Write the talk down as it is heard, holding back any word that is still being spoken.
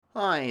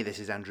Hi, this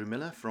is Andrew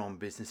Miller from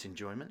Business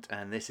Enjoyment,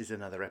 and this is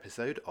another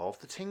episode of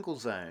The Tingle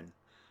Zone.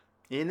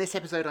 In this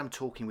episode, I'm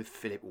talking with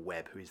Philip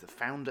Webb, who is the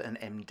founder and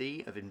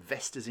MD of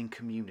Investors in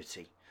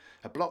Community,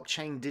 a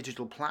blockchain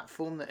digital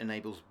platform that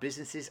enables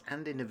businesses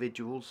and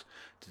individuals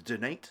to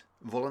donate,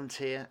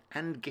 volunteer,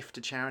 and gift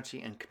to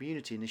charity and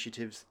community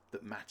initiatives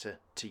that matter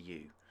to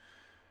you.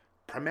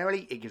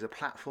 Primarily, it gives a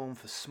platform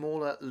for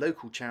smaller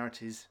local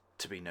charities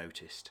to be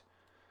noticed.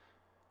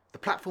 The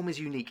platform is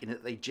unique in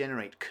that they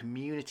generate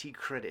community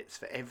credits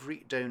for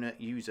every donor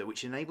user,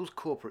 which enables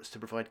corporates to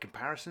provide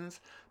comparisons,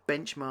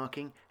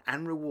 benchmarking,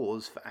 and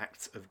rewards for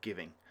acts of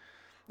giving.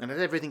 And as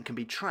everything can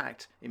be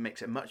tracked, it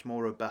makes it a much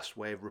more robust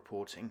way of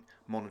reporting,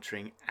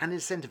 monitoring, and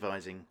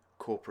incentivizing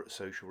corporate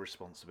social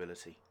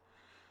responsibility.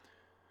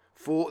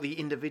 For the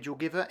individual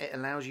giver, it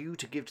allows you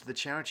to give to the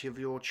charity of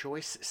your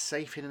choice,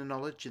 safe in the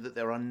knowledge that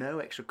there are no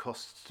extra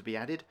costs to be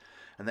added,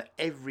 and that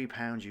every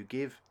pound you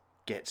give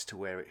gets to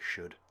where it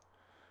should.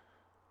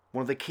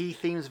 One of the key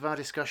themes of our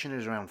discussion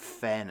is around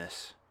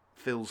fairness,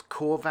 Phil's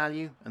core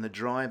value and the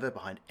driver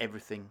behind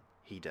everything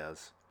he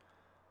does.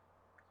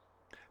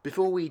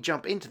 Before we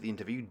jump into the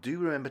interview, do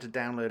remember to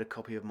download a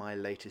copy of my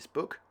latest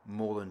book,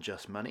 More Than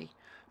Just Money,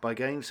 by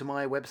going to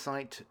my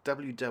website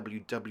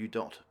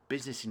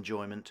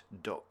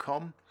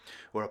www.businessenjoyment.com,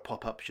 where a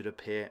pop-up should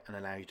appear and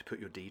allow you to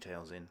put your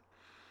details in.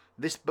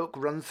 This book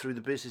runs through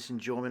the business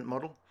enjoyment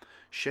model,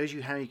 shows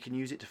you how you can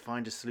use it to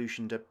find a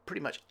solution to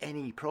pretty much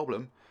any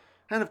problem,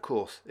 and of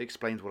course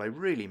explains what I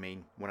really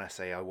mean when I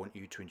say I want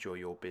you to enjoy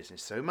your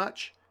business so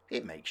much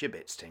it makes your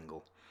bits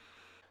tingle.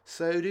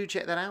 So do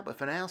check that out, but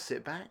for now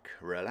sit back,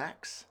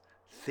 relax,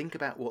 think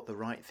about what the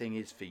right thing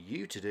is for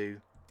you to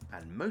do,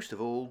 and most of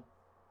all,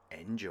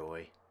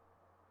 enjoy.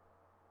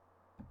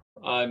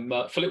 I'm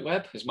Philip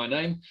Webb is my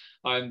name.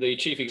 I'm the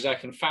chief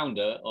exec and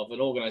founder of an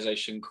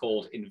organization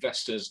called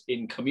Investors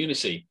in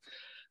Community.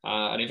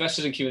 And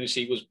Investors in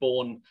Community was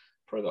born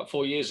probably about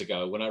 4 years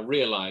ago when I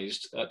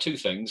realized two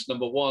things.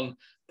 Number one,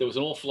 there was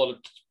an awful lot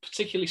of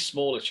particularly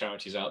smaller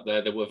charities out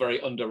there that were very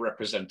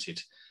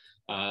underrepresented.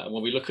 And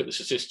when we look at the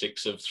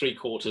statistics of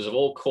 3/4 of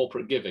all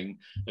corporate giving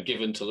are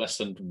given to less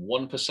than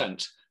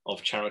 1%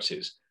 of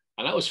charities.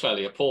 And that was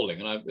fairly appalling.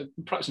 And I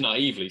perhaps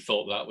naively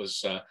thought that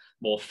was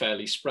more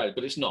fairly spread,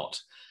 but it's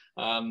not.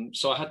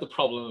 So I had the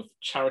problem of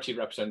charity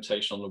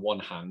representation on the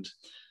one hand.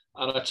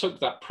 And I took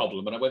that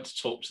problem and I went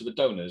to talk to the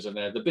donors, and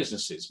they're the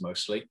businesses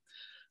mostly,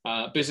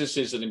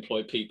 businesses that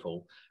employ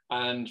people.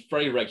 And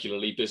very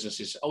regularly,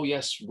 businesses, oh,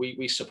 yes,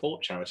 we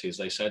support charities,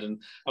 they said,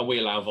 and we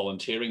allow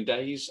volunteering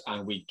days,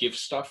 and we give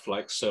stuff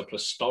like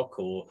surplus stock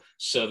or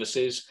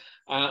services.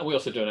 We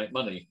also donate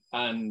money.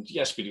 And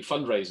yes, we do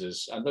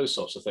fundraisers and those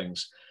sorts of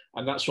things.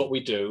 And that's what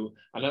we do.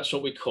 And that's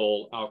what we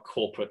call our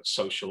corporate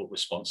social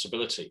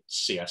responsibility,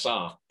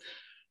 CSR.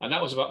 And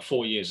that was about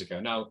 4 years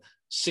ago. Now,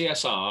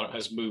 CSR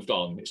has moved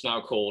on. It's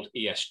now called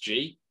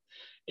ESG.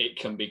 It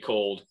can be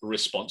called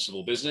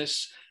responsible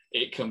business.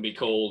 It can be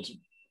called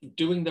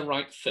doing the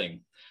right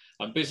thing.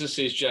 And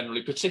businesses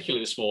generally,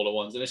 particularly the smaller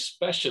ones, and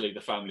especially the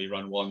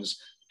family-run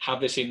ones, have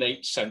this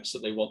innate sense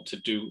that they want to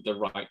do the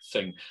right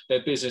thing.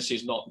 Their business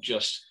is not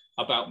just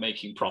about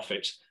making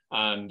profit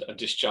and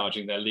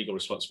discharging their legal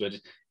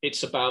responsibility.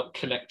 It's about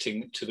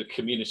connecting to the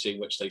community in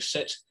which they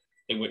sit,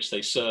 in which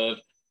they serve,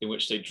 in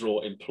which they draw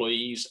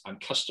employees and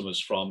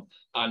customers from,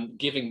 and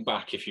giving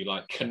back, if you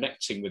like,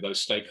 connecting with those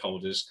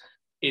stakeholders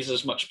is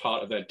as much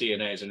part of their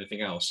DNA as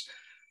anything else.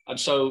 And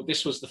so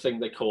this was the thing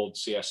they called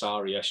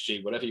CSR,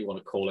 ESG, whatever you want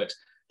to call it.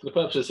 For the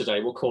purpose of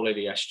today, we'll call it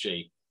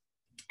ESG.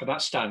 And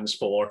that stands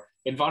for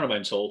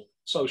environmental,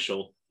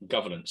 social,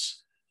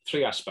 governance.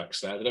 Three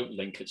aspects there. They don't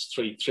link. It's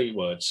three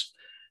words.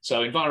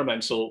 So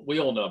environmental, we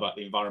all know about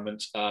the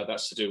environment.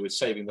 That's to do with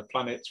saving the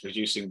planet,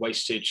 reducing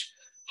wastage,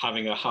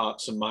 having a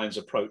hearts and minds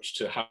approach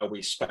to how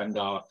we spend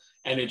our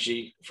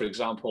energy, for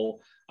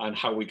example, and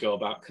how we go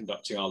about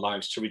conducting our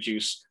lives to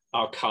reduce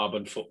our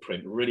carbon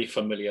footprint. Really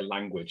familiar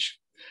language.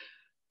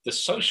 The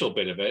social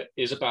bit of it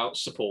is about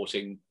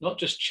supporting not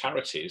just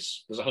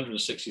charities, there's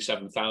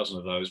 167,000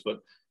 of those,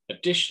 but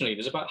additionally,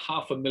 there's about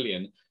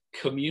 500,000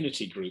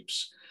 community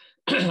groups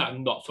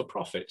and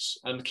not-for-profits.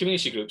 And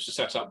community groups are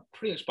set up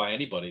pretty much by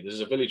anybody. There's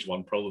a village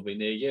one probably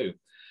near you.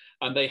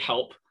 And they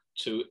help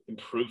to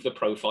improve the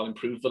profile,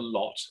 improve the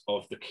lot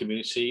of the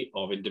community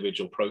of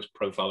individual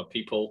profile of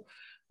people.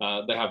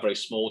 They have very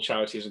small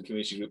charities and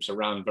community groups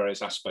around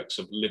various aspects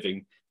of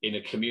living in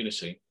a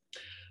community.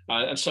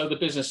 And so the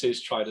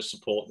businesses try to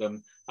support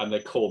them, and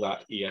they call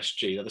that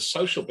ESG. Now, the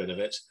social bit of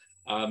it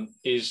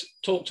is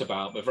talked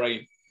about, but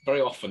very,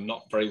 very often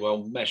not very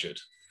well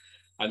measured.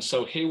 And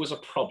so here was a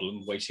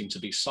problem waiting to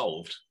be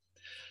solved.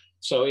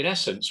 So in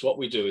essence, what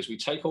we do is we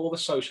take all the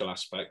social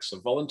aspects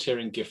of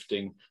volunteering,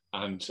 gifting,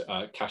 and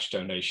cash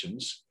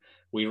donations.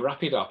 We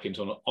wrap it up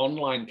into an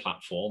online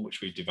platform, which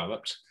we've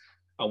developed,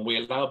 and we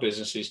allow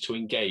businesses to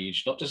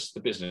engage, not just the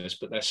business,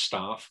 but their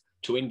staff,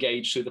 to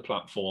engage through the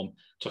platform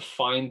to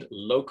find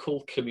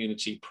local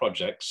community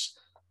projects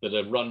that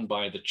are run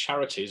by the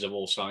charities of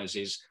all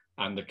sizes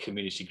and the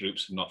community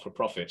groups and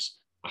not-for-profits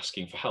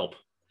asking for help.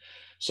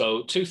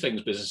 So two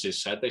things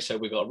businesses said. They said,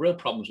 we've got real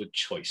problems with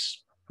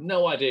choice.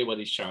 No idea where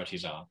these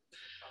charities are.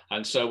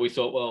 And so we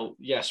thought, well,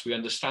 yes, we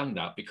understand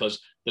that,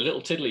 because the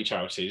little tiddly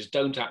charities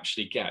don't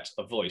actually get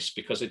a voice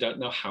because they don't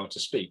know how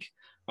to speak.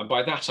 And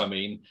by that, I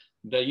mean,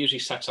 they're usually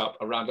set up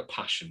around a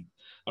passion,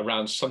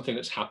 around something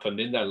that's happened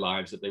in their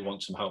lives that they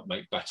want to help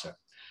make better.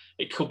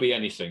 It could be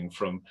anything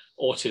from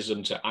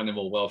autism to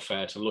animal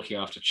welfare to looking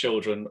after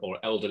children or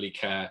elderly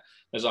care.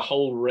 There's a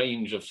whole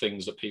range of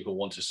things that people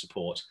want to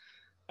support.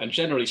 And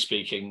generally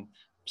speaking,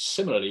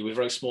 similarly with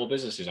very small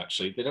businesses,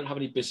 actually, they don't have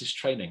any business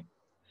training.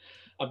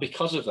 And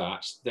because of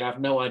that, they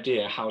have no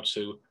idea how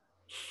to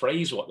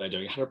phrase what they're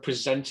doing, how to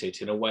present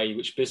it in a way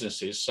which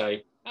businesses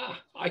say,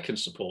 I can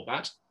support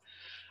that.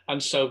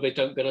 And so they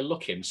don't get a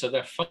look in. So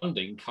their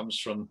funding comes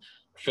from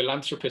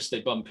philanthropists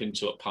they bump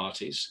into at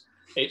parties.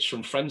 It's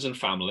from friends and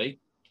family.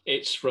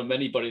 It's from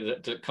anybody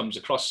that comes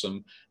across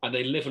them, and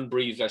they live and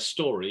breathe their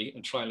story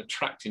and try and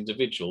attract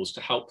individuals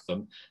to help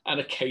them.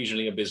 And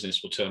occasionally a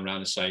business will turn around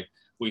and say,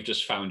 we've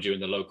just found you in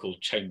the local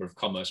Chamber of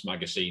Commerce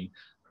magazine.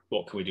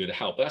 What can we do to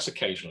help? But that's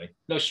occasionally,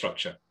 no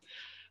structure.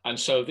 And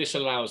so this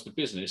allows the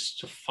business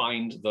to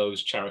find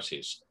those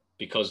charities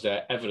because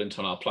they're evident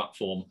on our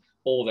platform.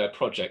 All their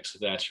projects are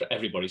there for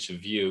everybody to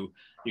view.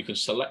 You can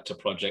select a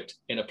project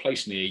in a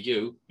place near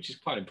you, which is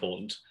quite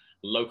important,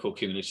 local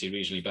community,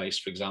 regionally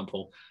based, for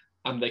example,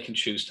 and they can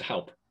choose to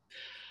help.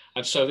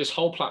 And so this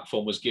whole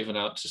platform was given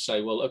out to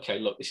say, well, okay,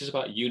 look, this is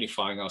about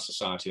unifying our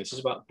society. This is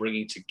about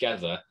bringing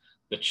together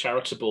the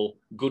charitable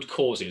good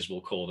causes,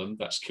 we'll call them,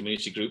 that's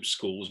community groups,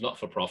 schools,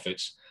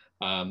 not-for-profits,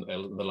 and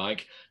the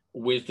like,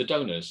 with the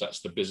donors,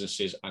 that's the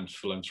businesses and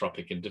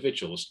philanthropic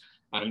individuals,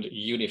 and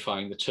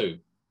unifying the two.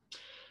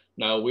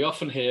 Now, we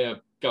often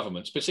hear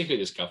governments,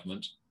 particularly this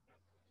government,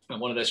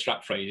 and one of their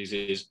strap phrases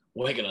is,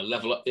 we're going to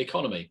level up the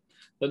economy.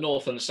 The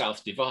North and the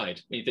South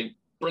divide. And you think,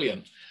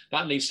 brilliant,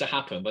 that needs to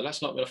happen, but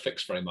that's not going to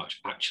fix very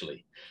much,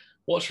 actually.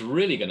 What's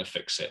really going to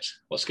fix it,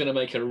 what's going to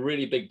make a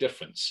really big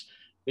difference,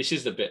 this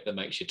is the bit that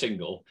makes you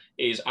tingle,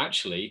 is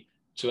actually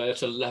to be able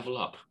to level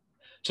up,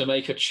 to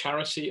make a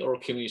charity or a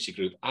community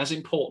group as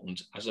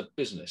important as a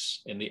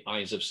business in the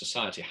eyes of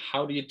society.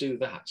 How do you do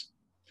that?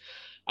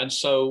 And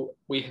so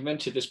we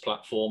invented this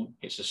platform.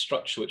 It's a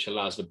structure which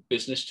allows the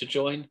business to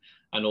join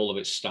and all of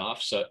its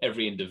staff. So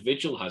every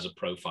individual has a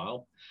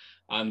profile.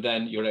 And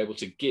then you're able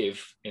to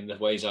give in the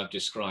ways I've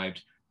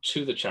described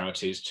to the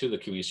charities, to the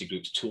community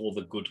groups, to all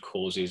the good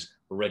causes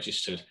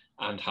registered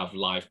and have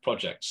live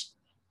projects.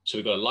 So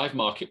we've got a live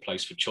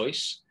marketplace for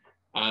choice.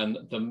 And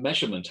the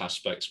measurement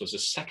aspects was the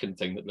second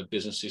thing that the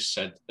businesses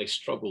said they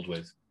struggled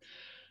with.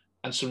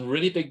 And some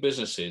really big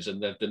businesses,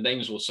 and the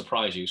names will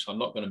surprise you, so I'm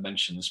not going to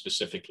mention them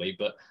specifically,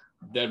 but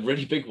they're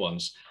really big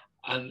ones.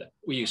 And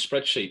we use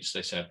spreadsheets,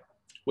 they said.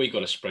 We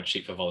got a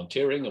spreadsheet for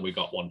volunteering, and we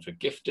got one for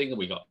gifting, and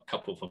we got a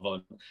couple for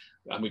volunteering,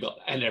 and we got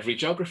in every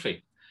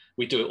geography.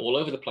 We do it all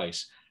over the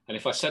place. And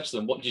if I said to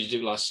them, what did you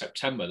do last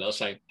September? They'll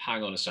say,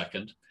 hang on a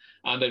second.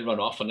 And they run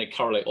off and they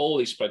correlate all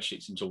these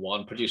spreadsheets into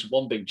one, produce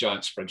one big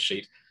giant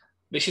spreadsheet.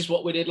 This is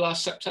what we did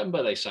last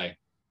September, they say.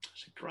 I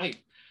said,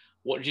 great.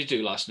 What did you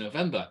do last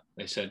November?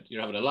 They said,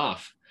 you're having a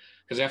laugh,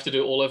 because they have to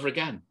do it all over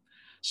again.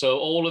 So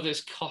all of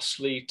this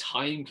costly,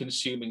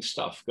 time-consuming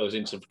stuff goes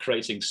into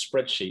creating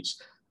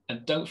spreadsheets.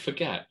 And don't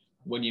forget,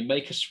 when you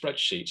make a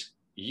spreadsheet,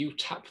 you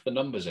tap the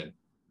numbers in.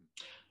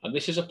 And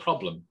this is a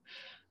problem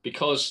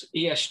because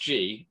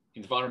ESG,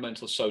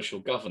 environmental social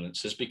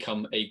governance, has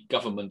become a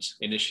government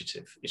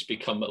initiative. It's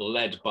become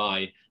led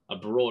by a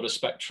broader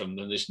spectrum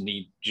than this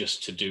need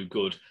just to do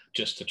good,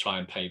 just to try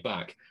and pay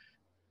back.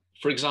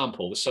 For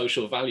example, the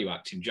Social Value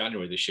Act in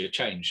January this year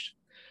changed,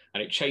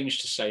 and it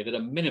changed to say that a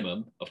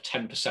minimum of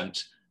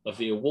 10% of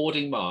the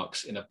awarding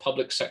marks in a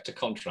public sector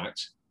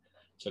contract,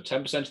 so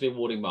 10% of the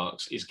awarding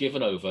marks, is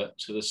given over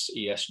to the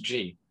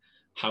ESG.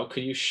 How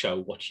can you show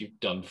what you've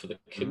done for the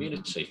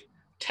community?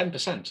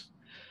 10%.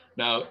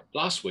 Now,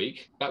 last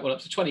week, that went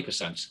up to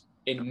 20%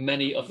 in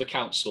many of the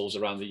councils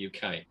around the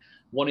UK.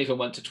 One even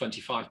went to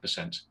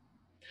 25%.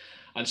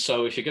 And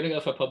so if you're going to go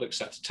for public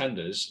sector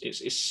tenders,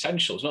 it's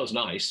essential. It's not as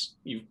nice.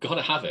 You've got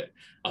to have it.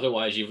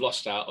 Otherwise, you've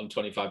lost out on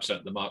 25%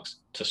 of the marks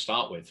to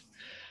start with.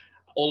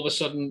 All of a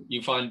sudden,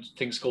 you find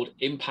things called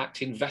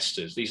impact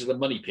investors. These are the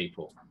money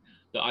people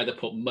that either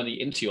put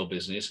money into your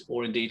business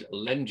or indeed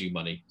lend you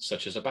money,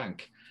 such as a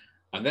bank.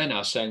 And they're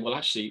now saying, well,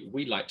 actually,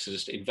 we'd like to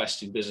just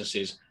invest in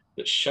businesses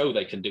that show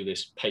they can do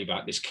this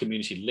payback, this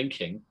community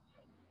linking,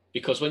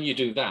 because when you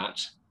do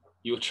that,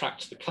 you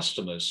attract the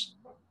customers,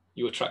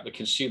 you attract the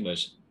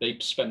consumers. They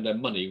spend their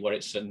money where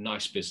it's a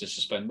nice business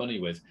to spend money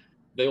with.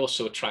 They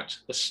also attract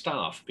the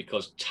staff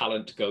because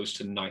talent goes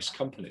to nice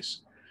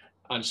companies.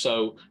 And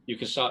so you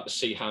can start to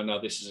see how now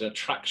this is an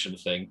attraction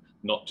thing,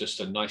 not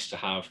just a nice to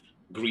have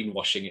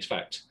greenwashing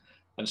effect.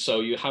 And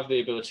so you have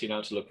the ability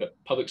now to look at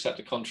public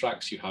sector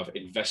contracts. You have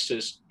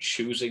investors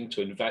choosing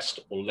to invest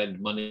or lend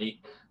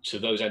money to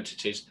those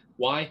entities.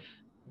 Why?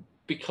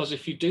 Because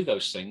if you do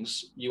those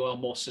things, you are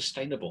more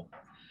sustainable.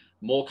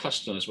 More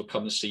customers will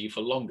come and see you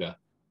for longer.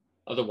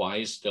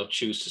 Otherwise, they'll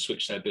choose to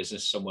switch their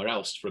business somewhere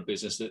else for a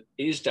business that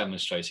is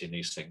demonstrating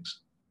these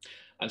things.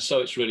 And so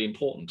it's really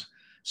important.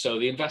 So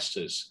the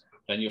investors,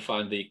 then you'll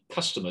find the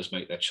customers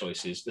make their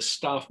choices, the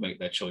staff make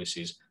their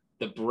choices,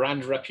 the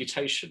brand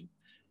reputation,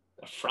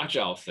 a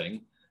fragile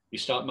thing. You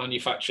start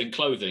manufacturing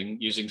clothing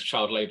using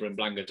child labor in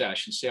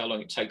Bangladesh and see how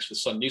long it takes for the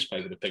Sun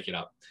newspaper to pick it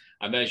up.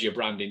 And there's your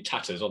brand in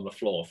tatters on the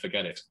floor,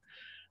 forget it.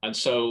 And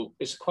so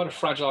it's quite a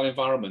fragile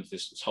environment,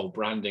 this whole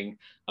branding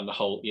and the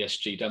whole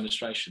ESG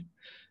demonstration.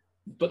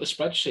 But the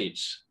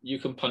spreadsheets, you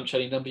can punch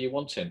any number you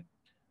want in.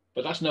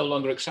 But that's no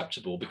longer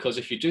acceptable, because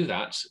if you do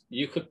that,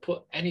 you could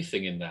put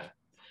anything in there.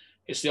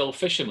 It's the old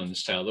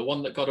fisherman's tale, the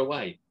one that got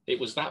away. It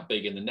was that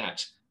big in the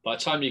net. By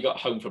the time you got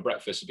home for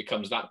breakfast, it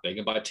becomes that big.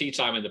 And by tea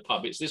time in the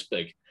pub, it's this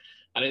big.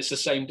 And it's the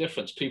same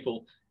difference.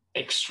 People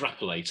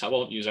extrapolate. I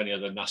won't use any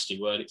other nasty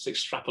word. It's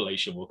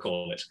extrapolation, we'll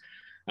call it.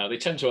 They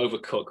tend to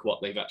overcook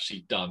what they've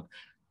actually done.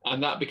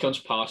 And that becomes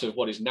part of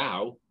what is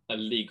now a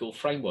legal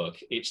framework.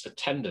 It's the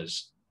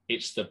tenders,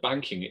 it's the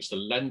banking, it's the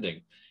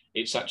lending.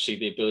 It's actually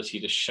the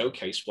ability to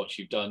showcase what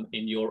you've done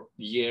in your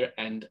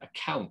year-end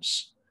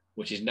accounts,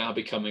 which is now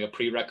becoming a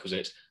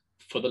prerequisite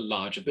for the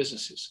larger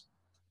businesses.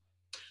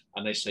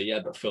 And they say, yeah,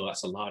 but Phil,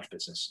 that's a large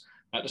business.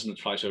 That doesn't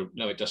apply to,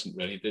 no, it doesn't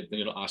really.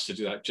 You're not asked to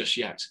do that just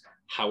yet.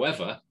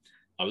 However,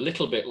 a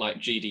little bit like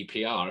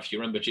GDPR, if you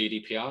remember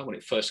GDPR when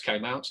it first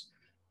came out,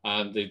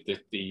 and the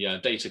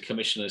data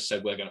commissioners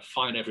said, we're going to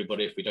fine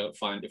everybody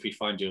if we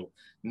find you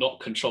not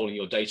controlling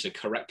your data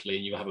correctly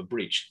and you have a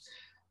breach.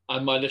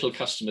 And my little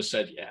customer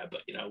said, yeah,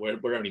 but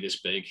we're only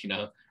this big,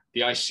 the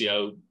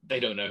ICO,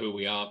 they don't know who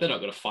we are. They're not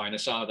going to fine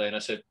us, are they? And I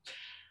said,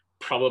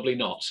 probably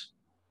not.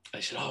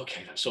 They said, oh,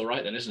 okay, that's all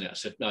right then, isn't it? I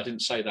said, no, I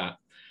didn't say that.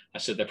 I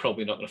said, they're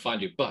probably not going to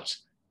find you, but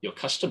your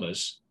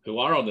customers who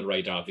are on the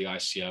radar of the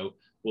ICO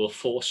will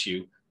force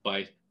you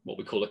by what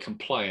we call a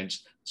compliant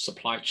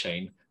supply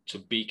chain to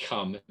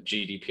become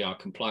GDPR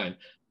compliant.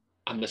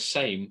 And the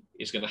same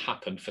is going to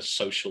happen for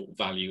social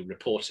value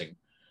reporting.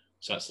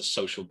 So that's the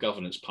social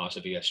governance part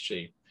of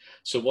ESG.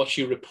 So what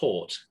you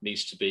report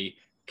needs to be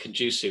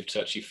conducive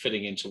to actually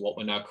fitting into what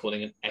we're now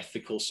calling an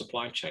ethical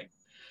supply chain.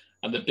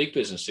 And the big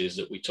businesses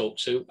that we talk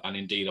to, and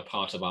indeed are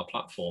part of our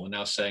platform, are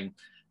now saying,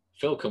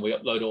 Phil, can we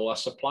upload all our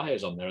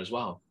suppliers on there as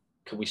well?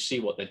 Can we see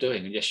what they're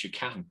doing? And yes, you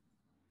can.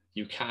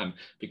 You can,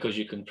 because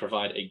you can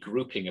provide a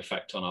grouping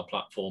effect on our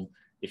platform.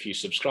 If you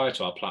subscribe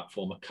to our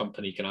platform, a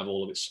company can have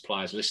all of its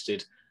suppliers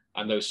listed,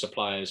 and those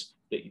suppliers,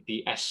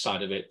 the S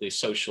side of it, the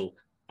social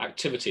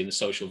activity and the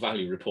social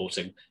value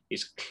reporting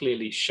is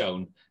clearly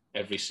shown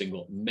every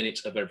single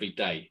minute of every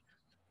day,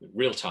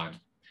 real time.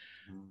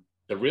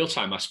 The real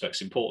time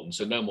aspect's important,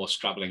 so no more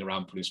scrabbling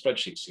around putting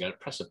spreadsheets together.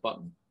 Press a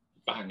button,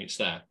 bang, it's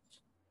there.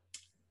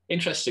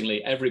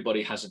 Interestingly,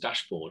 everybody has a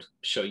dashboard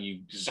showing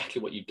you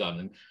exactly what you've done.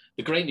 And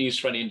the great news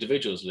for any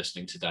individuals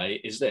listening today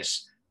is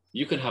this: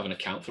 you can have an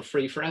account for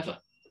free forever.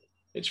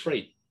 It's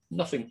free,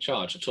 nothing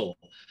charged at all.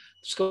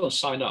 Just go and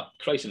sign up,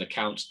 create an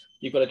account.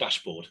 You've got a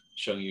dashboard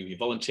showing you your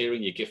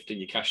volunteering, your gifting,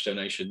 your cash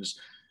donations.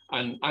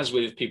 And as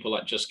with people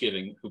like Just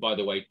Giving, who, by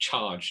the way,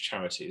 charge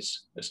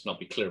charities, let's not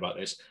be clear about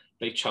this,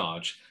 they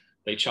charge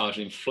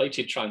an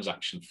inflated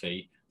transaction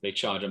fee. They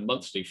charge a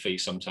monthly fee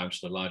sometimes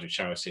to the larger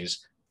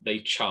charities. They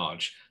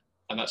charge.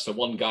 And that's the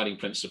one guiding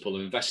principle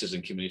of Investors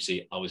in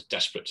Community I was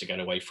desperate to get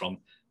away from.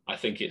 I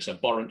think it's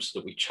abhorrent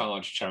that we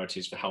charge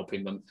charities for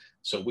helping them.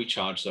 So we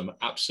charge them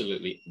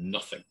absolutely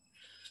nothing.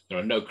 There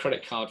are no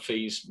credit card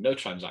fees, no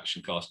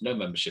transaction costs, no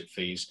membership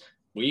fees.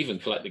 We even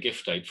collect the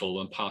gift aid for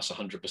them and pass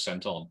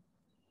 100% on,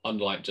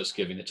 unlike Just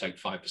Giving to take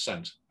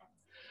 5%.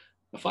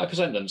 Now, 5%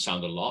 doesn't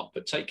sound a lot,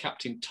 but take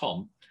Captain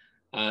Tom.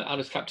 Out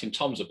of Captain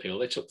Tom's appeal,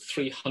 they took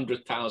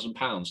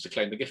 £300,000 to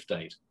claim the gift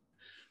aid.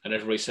 And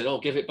everybody said, oh,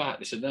 give it back.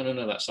 They said,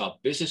 no, that's our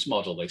business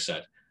model, they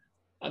said.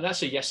 And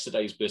that's a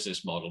yesterday's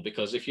business model,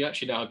 because if you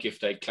actually know how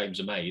gift aid claims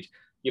are made,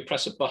 you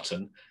press a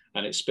button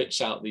and it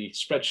spits out the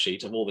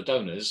spreadsheet of all the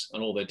donors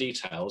and all their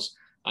details,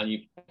 and you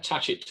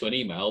attach it to an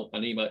email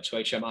and email it to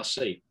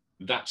HMRC.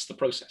 That's the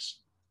process.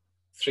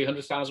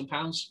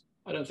 £300,000?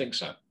 I don't think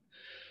so.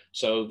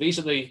 So these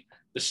are the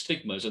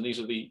stigmas, and these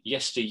are the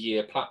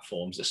yesteryear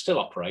platforms that still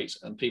operate,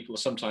 and people are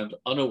sometimes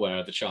unaware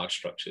of the charge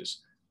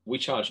structures. We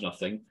charge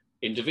nothing.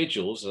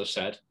 Individuals, as I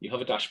said, you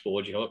have a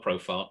dashboard, you have a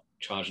profile,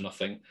 charge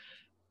nothing,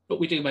 but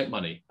we do make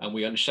money, and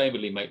we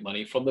unashamedly make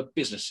money from the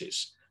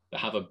businesses that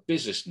have a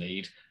business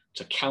need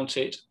to count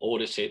it,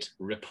 audit it,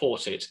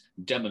 report it,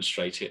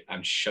 demonstrate it,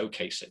 and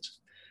showcase it.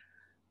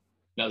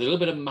 Now, there's a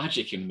little bit of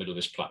magic in the middle of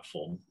this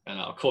platform, and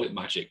I'll call it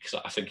magic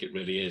because I think it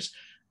really is.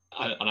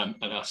 And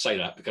I'll say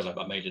that because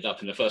I made it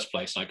up in the first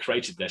place, and I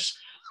created this.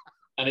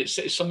 And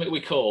it's something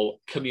we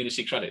call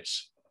community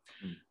credits.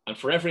 And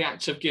for every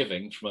act of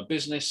giving from a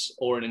business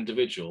or an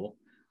individual,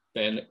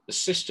 then the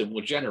system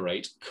will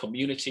generate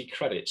community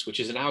credits, which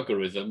is an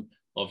algorithm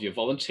of your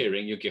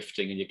volunteering, your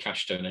gifting, and your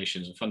cash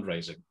donations and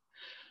fundraising.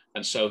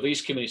 And so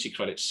these community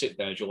credits sit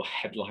there as your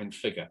headline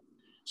figure.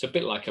 It's a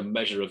bit like a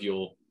measure of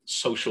your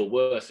social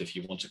worth, if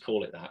you want to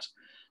call it that.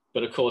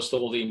 But of course,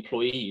 all the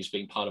employees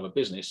being part of a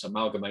business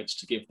amalgamates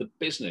to give the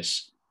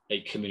business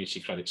a community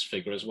credits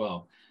figure as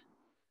well.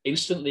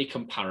 Instantly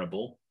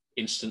comparable,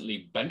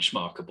 instantly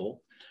benchmarkable,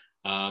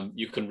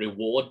 You can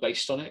reward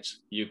based on it.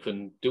 You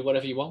can do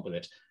whatever you want with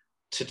it.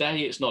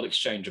 Today, it's not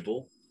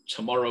exchangeable.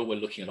 Tomorrow, we're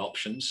looking at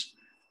options.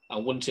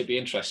 And wouldn't it be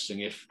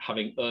interesting if,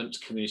 having earned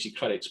community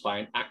credits by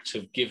an act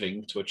of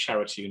giving to a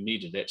charity who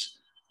needed it,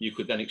 you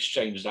could then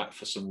exchange that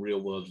for some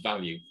real world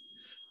value?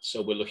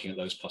 So we're looking at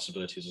those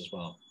possibilities as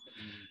well.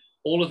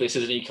 All of this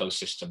is an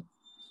ecosystem.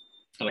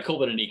 And I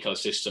call it an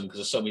ecosystem because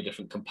there's so many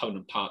different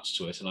component parts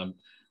to it. And I'm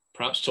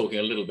perhaps talking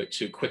a little bit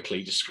too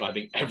quickly,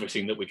 describing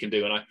everything that we can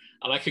do. And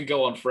I can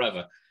go on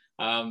forever.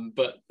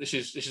 But this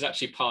is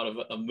actually part of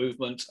a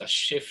movement, a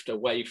shift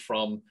away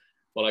from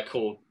what I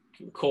call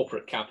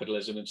corporate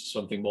capitalism into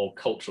something more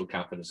cultural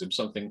capitalism,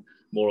 something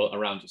more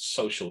around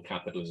social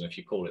capitalism, if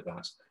you call it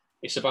that.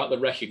 It's about the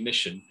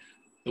recognition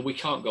that we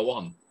can't go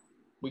on.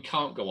 We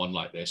can't go on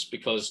like this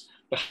because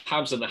the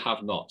haves and the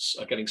have-nots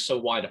are getting so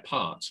wide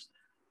apart.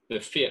 The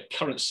fiat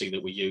currency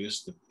that we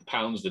use, the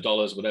pounds, the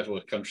dollars, whatever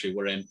country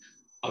we're in,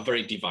 are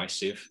very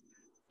divisive.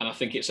 And I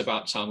think it's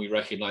about time we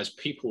recognize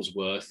people's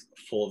worth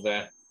for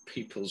their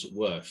people's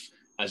worth,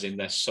 as in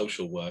their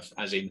social worth,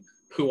 as in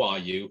who are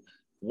you?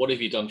 What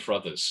have you done for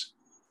others?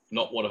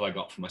 Not what have I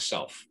got for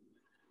myself?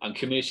 And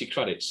community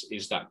credits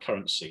is that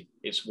currency.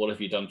 It's what have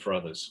you done for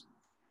others?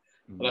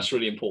 And that's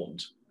really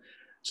important.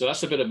 So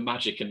that's a bit of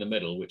magic in the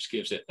middle, which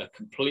gives it a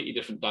completely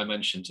different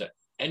dimension to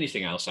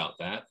anything else out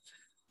there.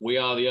 We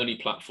are the only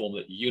platform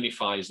that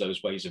unifies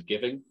those ways of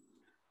giving.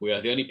 We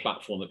are the only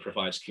platform that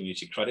provides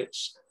community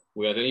credits.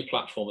 We are the only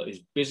platform that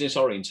is business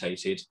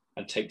orientated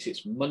and takes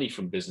its money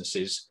from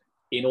businesses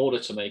in order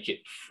to make it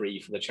free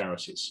for the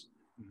charities.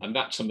 And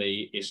that to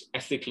me is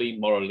ethically,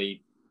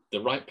 morally, the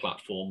right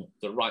platform,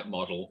 the right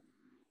model,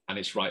 and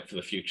it's right for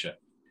the future.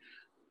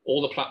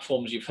 All the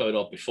platforms you've heard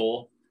of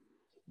before,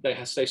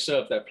 they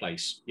serve their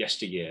place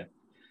yesteryear.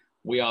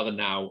 We are the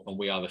now and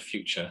we are the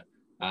future.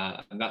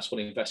 And that's what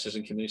Investors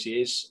in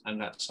Community is.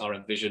 And that's our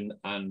vision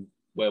and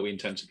where we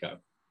intend to go.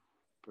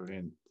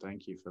 Brilliant.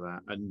 Thank you for that.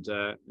 And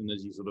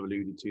as you sort of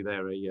alluded to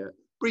there, a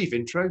brief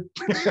intro.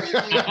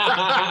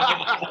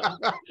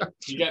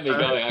 You get me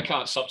going. I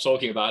can't stop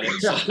talking about it.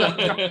 So.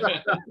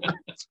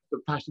 The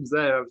passion's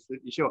there,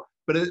 absolutely sure.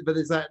 But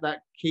it's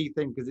that key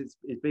thing, because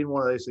it's been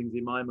one of those things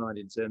in my mind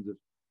in terms of,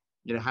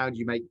 how do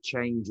you make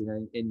change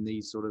in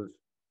these sort of,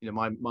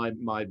 my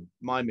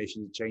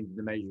mission is changing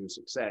the measure of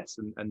success,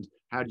 and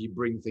how do you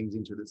bring things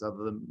into it that's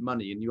other than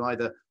money? And you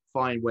either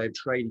find a way of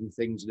trading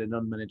things in an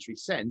unmonetary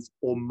sense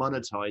or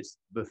monetize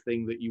the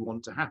thing that you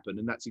want to happen.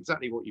 And that's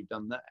exactly what you've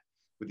done there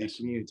with these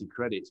community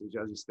credits, which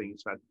I just think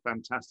is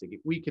fantastic.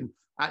 If we can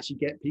actually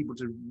get people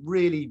to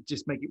really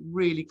just make it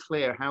really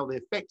clear how they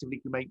effectively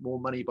can make more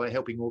money by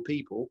helping more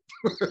people,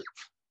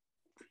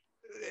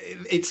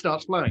 it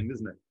starts flowing,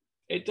 doesn't it?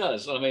 It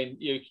does. I mean,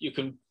 you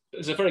can,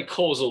 there's a very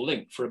causal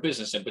link for a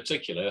business in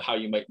particular, how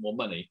you make more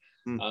money,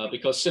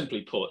 because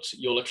simply put,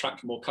 you'll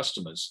attract more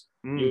customers.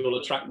 You'll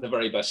attract the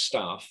very best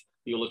staff.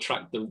 You'll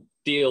attract the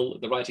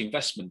right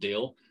investment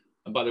deal.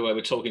 And by the way,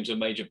 we're talking to a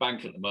major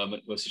bank at the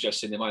moment who are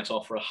suggesting they might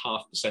offer a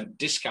 0.5%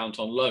 discount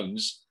on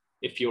loans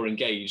if you're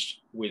engaged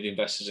with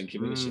Investors in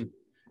Community.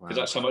 Because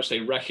that's how much they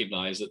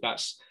recognize that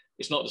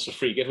it's not just a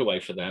free giveaway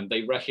for them.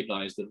 They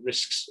recognize the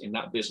risks in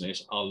that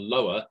business are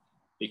lower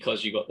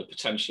because you've got the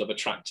potential of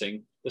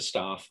attracting the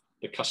staff,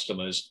 the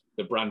customers,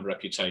 the brand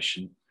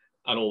reputation,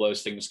 and all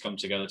those things come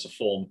together to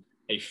form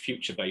a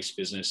future-based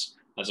business,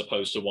 as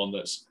opposed to one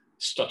that's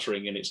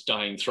stuttering in its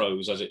dying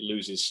throes as it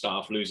loses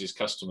staff, loses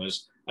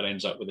customers, and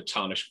ends up with a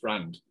tarnished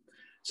brand.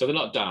 So they're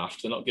not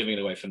daft, they're not giving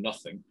it away for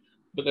nothing,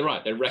 but they're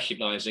right, they're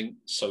recognizing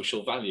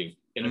social value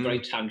in a very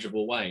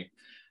tangible way.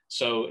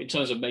 So in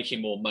terms of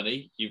making more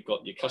money, you've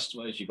got your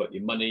customers, you've got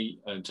your money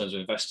in terms of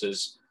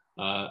investors,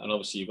 and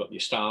obviously you've got your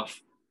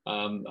staff.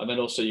 And then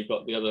also you've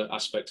got the other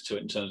aspects to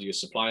it in terms of your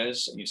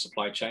suppliers and your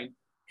supply chain,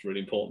 which is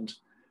really important.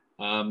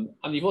 And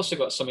you've also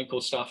got something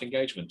called staff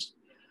engagement.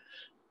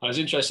 I was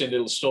interested in a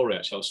little story,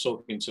 actually. I was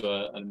talking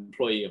to an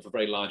employee of a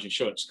very large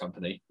insurance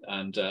company,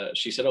 and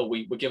she said,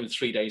 we're given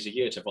 3 days a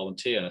year to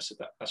volunteer. And I said,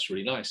 that's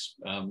really nice.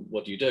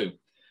 What do you do?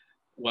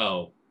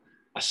 Well,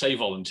 I say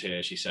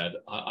volunteer, she said.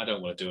 I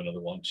don't want to do another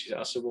one.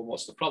 I said, well,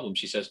 what's the problem?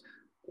 She says,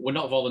 we're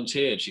not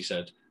volunteered. She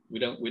said, we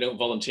don't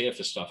volunteer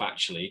for stuff,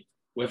 actually.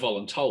 We're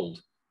voluntold.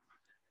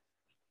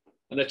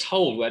 And they're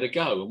told where to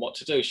go and what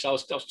to do. I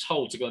was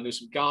told to go and do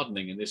some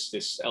gardening in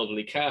this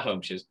elderly care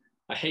home. She says,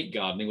 I hate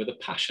gardening with a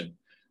passion.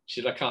 She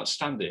said, I can't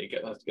stand it.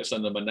 It gets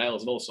under my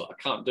nails and all sorts.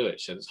 I can't do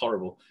it. She said, it's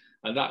horrible.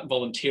 And that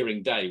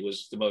volunteering day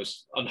was the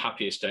most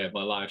unhappiest day of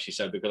my life, she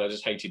said, because I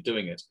just hated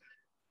doing it.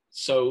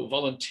 So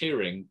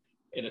volunteering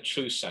in a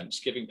true sense,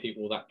 giving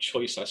people that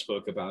choice I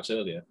spoke about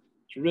earlier,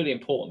 is really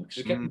important because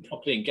you get them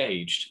properly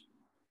engaged.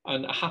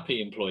 And a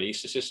happy employee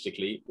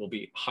statistically will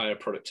be higher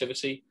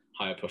productivity,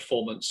 higher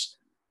performance,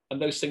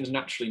 and those things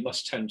naturally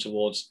must tend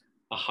towards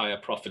a higher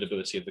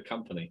profitability of the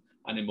company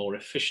and a more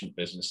efficient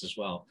business as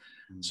well.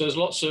 So there's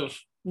lots of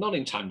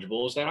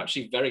non-intangibles. They're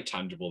actually very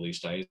tangible these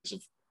days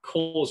of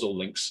causal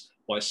links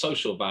why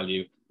social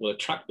value will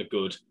attract the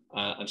good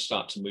and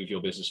start to move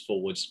your business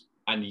forwards.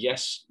 And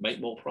yes,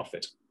 make more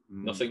profit.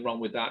 Nothing wrong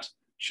with that.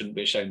 Shouldn't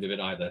be ashamed of it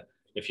either.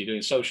 If you're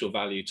doing social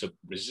value to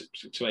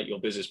make your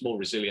business more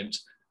resilient,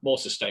 more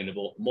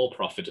sustainable, more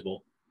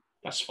profitable,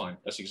 that's fine.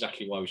 That's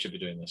exactly why we should be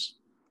doing this.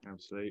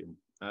 Absolutely.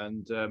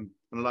 And I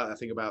like that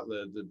thing about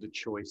the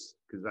choice,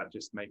 because that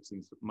just makes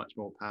things much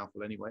more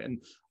powerful anyway.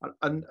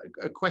 And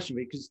a question,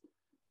 because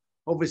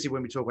obviously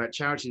when we talk about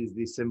charities,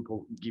 the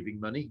simple giving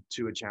money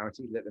to a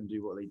charity, let them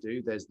do what they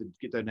do. There's the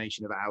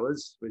donation of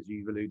hours, as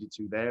you've alluded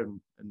to there,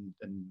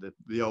 and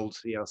the old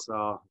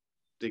CSR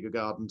dig a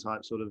garden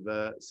type sort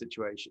of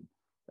situation,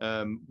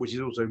 which is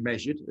also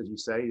measured, as you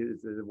say,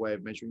 is a way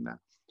of measuring that.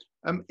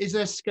 Is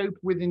there scope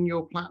within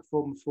your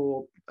platform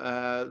for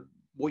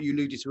what you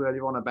alluded to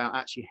earlier on about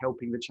actually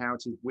helping the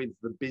charities with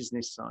the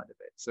business side of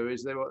it? So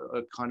is there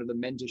a kind of the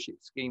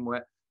mentorship scheme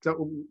where,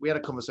 we had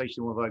a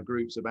conversation in one of our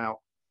groups about,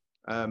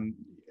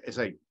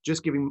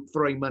 just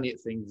throwing money at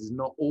things is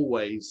not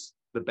always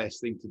the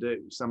best thing to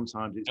do.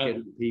 Sometimes it's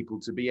getting people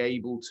to be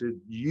able to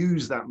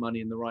use that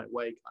money in the right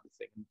way, kind of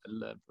thing, and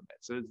learn from it.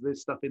 So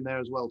there's stuff in there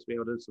as well to be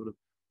able to sort of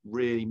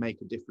really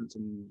make a difference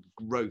in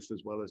growth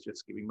as well as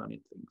just giving money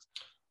at things.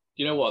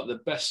 You know what? The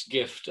best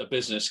gift a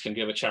business can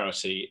give a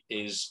charity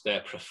is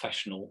their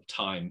professional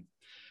time.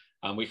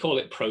 And we call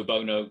it pro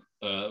bono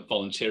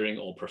volunteering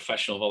or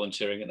professional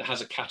volunteering. And it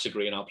has a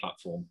category in our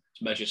platform.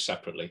 It's measured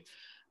separately.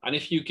 And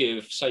if you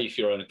give, say, if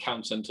you're an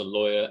accountant, a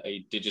lawyer,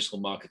 a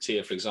digital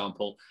marketeer, for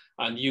example,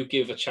 and you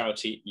give a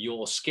charity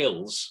your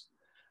skills,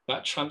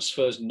 that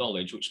transfers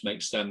knowledge, which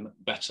makes them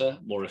better,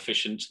 more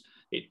efficient.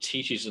 It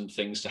teaches them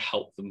things to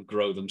help them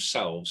grow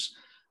themselves.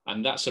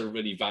 And that's a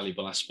really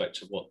valuable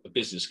aspect of what a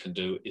business can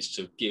do, is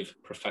to give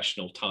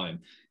professional time.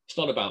 It's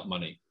not about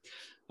money.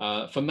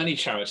 For many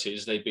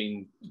charities, they've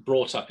been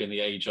brought up in the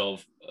age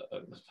of,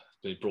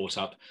 brought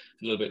up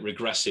a little bit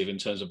regressive in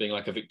terms of being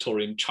like a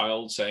Victorian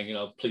child saying,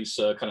 please,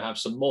 sir, can I have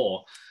some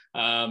more?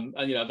 And,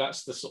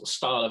 that's the sort of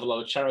style of a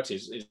lot of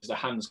charities, is the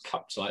hands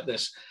cupped like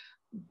this.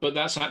 But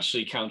that's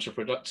actually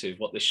counterproductive.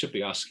 What they should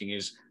be asking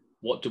is,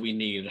 what do we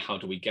need and how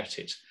do we get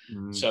it?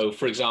 So,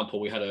 for example,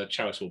 we had a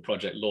charitable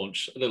project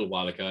launch a little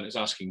while ago, and it's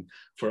asking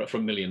for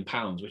 £1 million,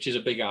 which is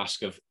a big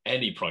ask of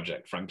any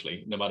project,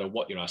 frankly, no matter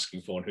what you're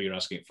asking for and who you're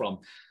asking it from.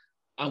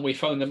 And we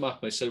phoned them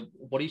up and they said,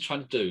 what are you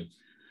trying to do?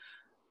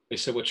 They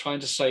said, we're trying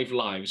to save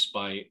lives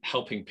by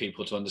helping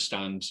people to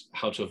understand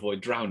how to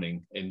avoid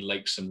drowning in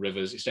lakes and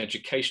rivers. It's an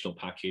educational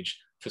package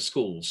for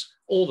schools,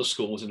 all the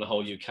schools in the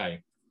whole UK,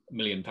 £1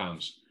 million.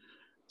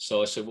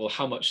 So I said, well,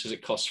 how much does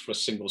it cost for a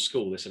single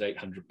school? They said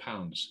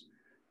 £800.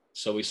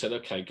 So we said,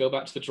 okay, go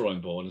back to the drawing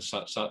board and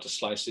start to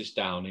slice this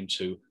down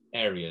into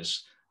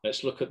areas.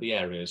 Let's look at the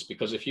areas,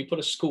 because if you put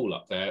a school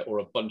up there or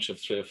a bunch of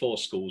 3 or 4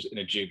 schools in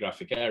a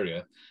geographic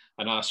area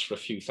and ask for a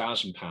few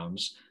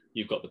 £1,000s,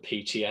 you've got the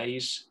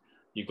PTAs,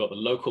 you've got the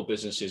local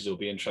businesses who'll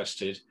be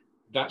interested.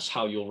 That's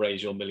how you'll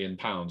raise your £1 million.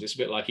 It's a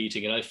bit like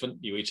eating an elephant.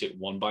 You eat it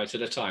one bite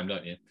at a time,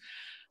 don't you?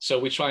 So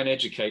we try and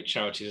educate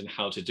charities on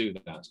how to do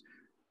that.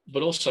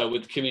 But also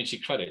with community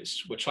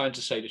credits, we're trying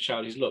to say to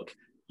charities, look,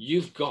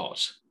 you've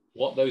got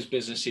what those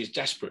businesses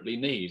desperately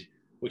need,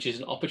 which is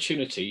an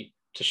opportunity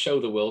to show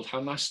the world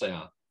how nice they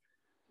are,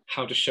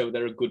 how to show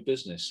they're a good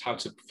business, how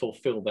to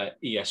fulfill their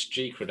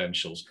ESG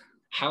credentials,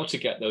 how to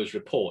get those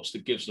reports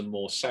that gives them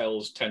more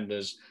sales,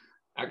 tenders,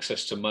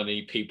 access to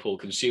money, people,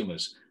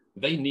 consumers.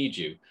 They need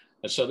you.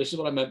 And so this is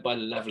what I meant by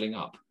leveling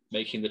up,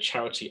 making the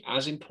charity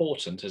as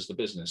important as the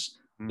business.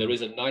 There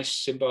is a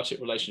nice symbiotic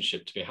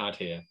relationship to be had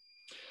here.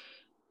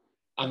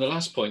 And the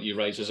last point you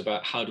raised is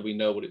about how do we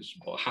know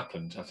what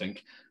happened, I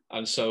think.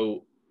 And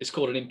so it's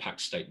called an impact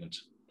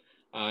statement.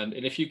 And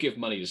if you give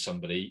money to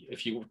somebody,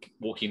 if you're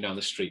walking down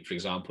the street, for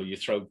example, you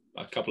throw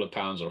a couple of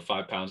pounds or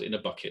 £5 in a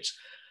bucket,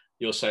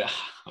 you'll say,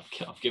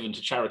 I've given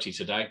to charity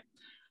today.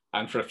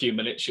 And for a few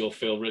minutes, you'll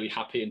feel really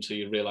happy until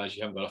you realize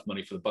you haven't got enough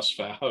money for the bus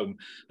fare home.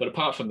 But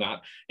apart from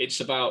that, it's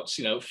about,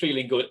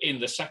 feeling good in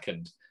the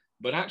second.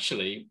 But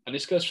actually, and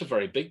this goes for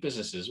very big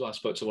businesses as well. I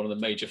spoke to one of the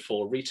major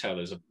 4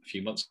 retailers a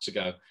few months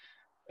ago.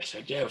 I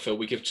said, yeah, Phil,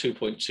 we give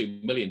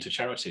 2.2 million to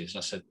charities. And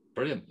I said,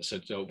 brilliant. I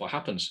said, what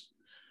happens?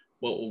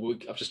 Well,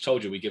 I've just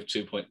told you we give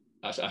 2.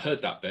 I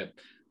heard that bit.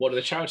 What do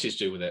the charities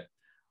do with it?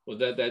 Well,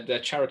 they're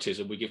charities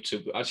and we give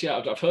 2. I said,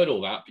 yeah, I've heard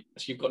all that.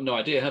 So you've got no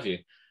idea, have you?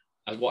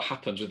 And what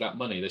happens with that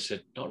money? They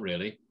said, not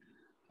really.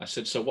 I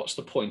said, so what's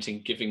the point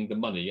in giving the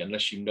money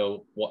unless you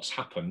know what's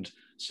happened,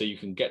 so you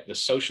can get the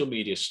social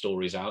media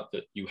stories out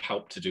that you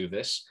helped to do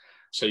this,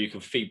 so you can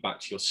feed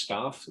back to your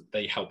staff that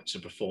they helped to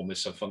perform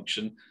this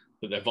function,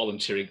 that their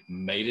volunteering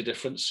made a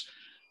difference.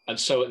 And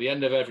so at the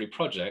end of every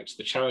project,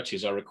 the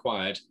charities are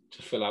required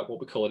to fill out what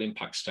we call an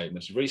impact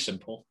statement. It's very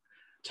simple.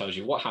 Tells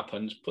you what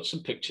happened, put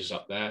some pictures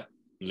up there,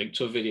 link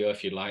to a video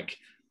if you like,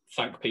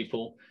 thank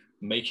people,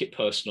 make it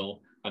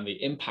personal. And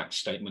the impact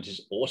statement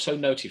is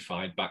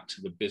auto-notified back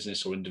to the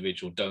business or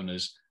individual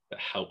donors that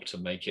help to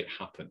make it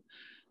happen.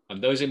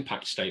 And those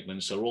impact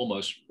statements are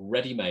almost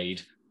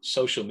ready-made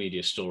social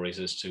media stories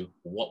as to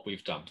what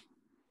we've done.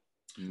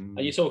 And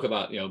you talk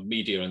about,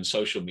 media and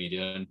social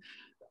media, and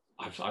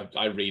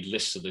I read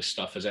lists of this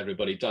stuff as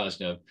everybody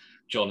does.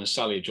 John and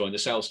Sally joined the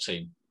sales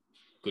team.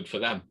 Good for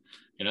them.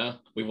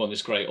 We won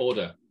this great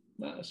order.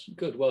 That's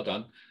good, well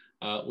done.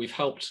 We've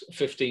helped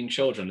 15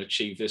 children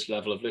achieve this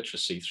level of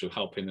literacy through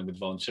helping them with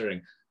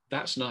volunteering.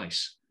 That's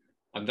nice.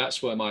 And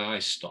that's where my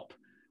eyes stop.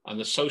 And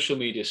the social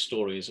media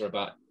stories are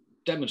about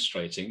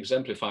demonstrating,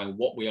 exemplifying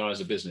what we are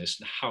as a business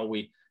and how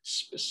we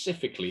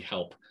specifically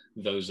help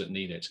those that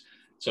need it.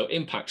 So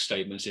impact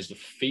statements is the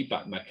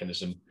feedback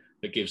mechanism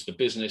that gives the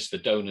business, the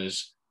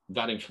donors,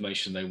 that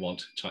information they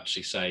want to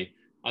actually say,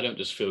 I don't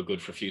just feel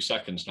good for a few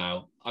seconds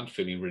now, I'm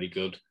feeling really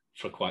good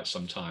for quite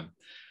some time.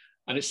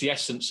 And it's the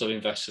essence of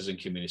Investors in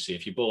Community.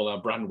 If you boil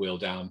our brand wheel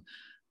down,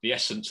 the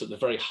essence at the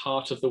very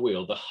heart of the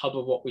wheel, the hub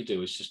of what we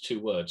do is just 2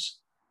 words.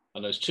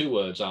 And those 2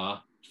 words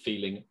are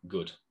feeling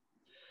good.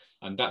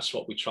 And that's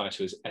what we try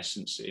to as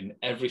essence in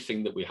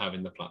everything that we have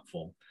in the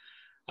platform.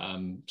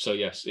 So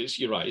yes,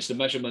 you're right. It's the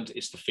measurement,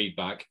 it's the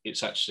feedback.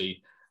 It's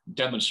actually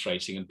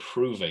demonstrating and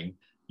proving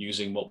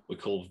using what we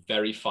call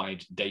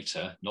verified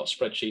data, not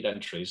spreadsheet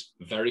entries,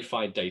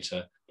 verified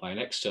data by an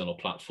external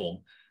platform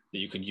that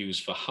you can use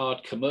for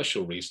hard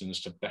commercial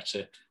reasons to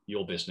better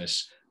your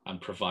business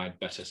and provide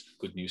better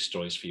good news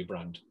stories for your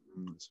brand.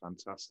 It's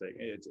fantastic.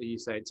 You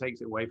say it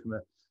takes it away from a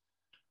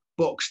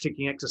box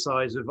ticking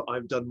exercise of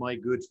I've done my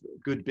good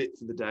bit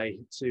for the day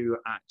to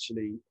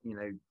actually,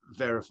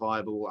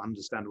 verifiable,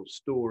 understandable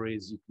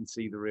stories. You can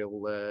see the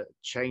real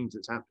change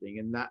that's happening,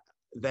 and that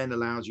then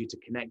allows you to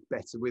connect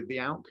better with the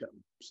outcome.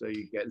 So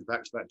you get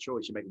back to that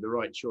choice. You make the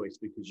right choice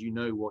because you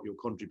know what you're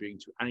contributing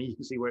to, and you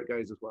can see where it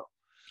goes as well.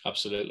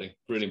 Absolutely,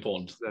 really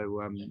important.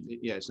 So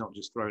it's not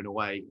just thrown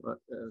away.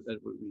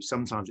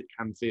 Sometimes it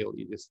can feel,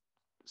 you just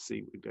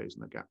see what goes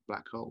in the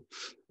black hole.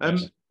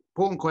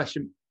 Important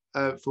question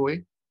for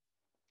you.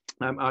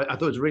 I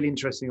thought it was really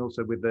interesting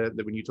also with the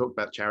when you talk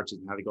about charities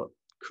and how they got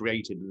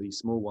created, these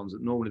small ones,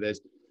 that normally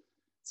there's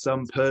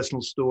some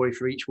personal story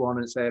for each one,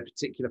 and it's their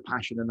particular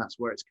passion, and that's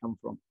where it's come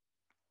from.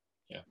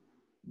 Yeah.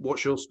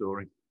 What's your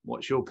story?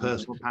 What's your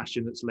personal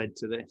passion that's led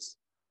to this?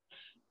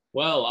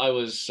 Well, I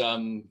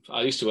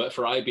used to work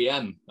for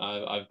IBM.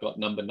 I've got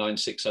number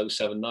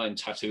 96079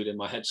 tattooed in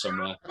my head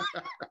somewhere.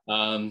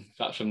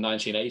 That's from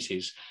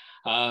 1980s.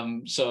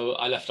 So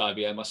I left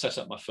IBM. I set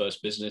up my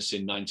first business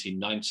in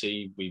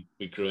 1990.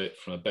 We grew it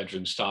from a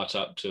bedroom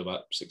startup to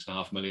about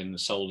 6.5 million and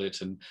sold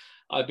it. And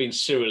I've been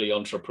serially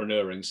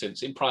entrepreneuring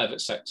since, in private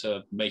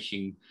sector,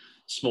 making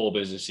small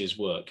businesses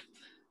work.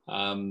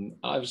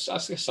 I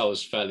guess I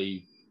was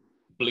fairly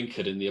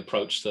blinkered in the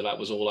approach that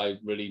was all I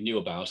really knew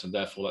about, and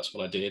therefore that's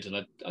what I did, and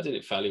I did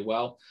it fairly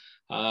well.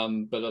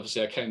 But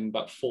obviously I came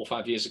about 4 or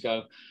 5 years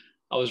ago.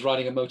 I was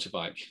riding a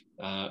motorbike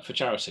for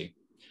charity,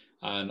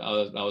 and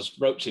I was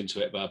roped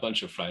into it by a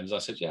bunch of friends. I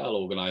said, yeah, I'll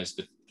organise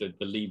the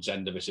Leeds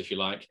end of it, if you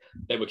like.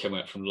 They were coming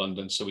out from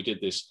London, so we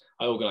did this.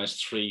 I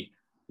organised 3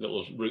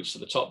 little routes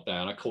at the top there,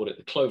 and I called it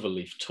the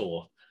Cloverleaf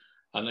Tour.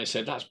 And they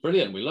said, that's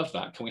brilliant, we love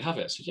that, can we have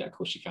it? I said, yeah, of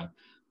course you can.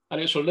 And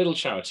it was for a little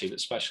charity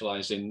that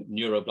specialised in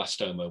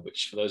neuroblastoma,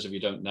 which, for those of you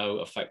who don't know,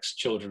 affects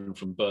children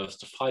from birth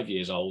to 5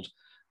 years old.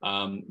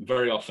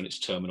 Very often it's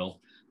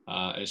terminal.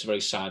 And it's a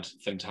very sad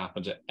thing to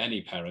happen to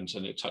any parent,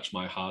 and it touched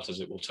my heart as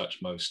it will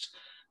touch most.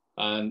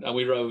 And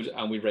we rode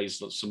and we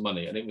raised some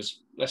money, and it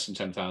was less than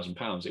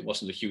 £10,000. It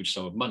wasn't a huge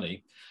sum of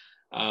money,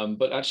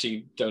 but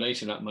actually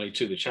donating that money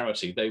to the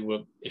charity, they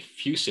were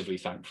effusively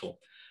thankful.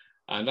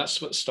 And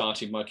that's what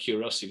started my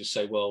curiosity to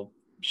say, well,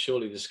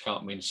 surely this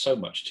can't mean so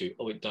much to you.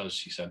 Oh, it does,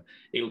 she said.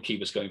 It'll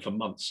keep us going for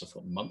months. I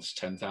thought, months,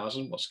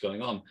 10,000, what's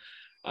going on?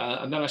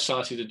 And then I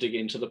started to dig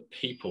into the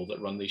people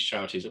that run these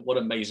charities, what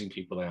amazing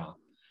people they are.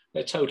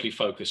 They're totally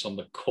focused on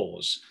the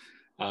cause.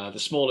 The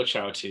smaller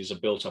charities are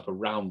built up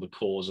around the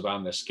cause,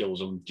 around their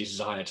skills and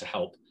desire to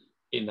help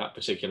in that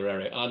particular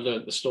area. And I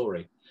learned the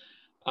story.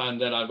 And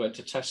then I went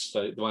to test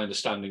my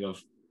understanding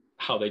of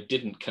how they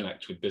didn't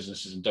connect with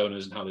businesses and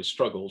donors and how they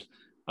struggled,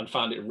 and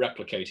found it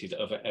replicated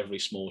over every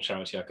small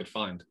charity I could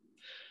find.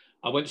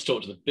 I went to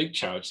talk to the big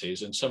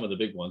charities, and some of the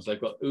big ones, they've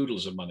got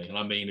oodles of money, and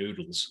I mean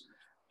oodles.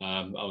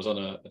 I was on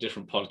a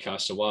different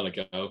podcast a while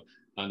ago,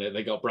 and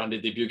they got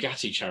branded the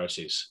Bugatti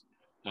charities,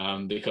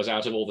 because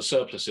out of all the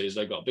surpluses,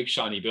 they've got big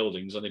shiny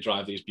buildings, and they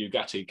drive these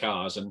Bugatti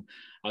cars, and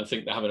I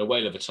think they're having a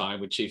whale of a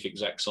time with chief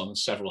execs on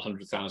several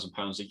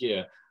 £100,000 a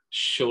year.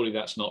 Surely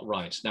that's not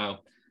right. Now,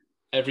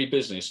 every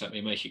business, let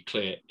me make it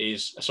clear,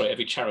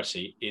 every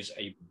charity is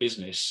a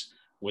business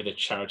with a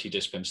charity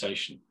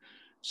dispensation.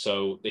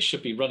 So they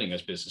should be running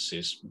as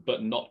businesses,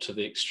 but not to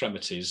the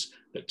extremities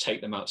that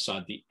take them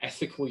outside the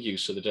ethical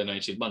use of the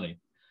donated money.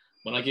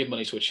 When I give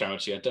money to a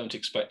charity, I don't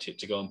expect it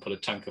to go and put a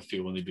tank of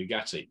fuel in the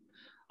Bugatti.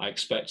 I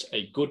expect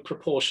a good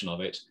proportion of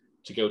it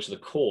to go to the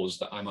cause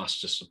that I'm asked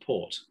to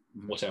support,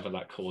 whatever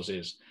that cause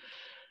is.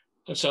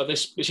 And so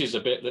this is a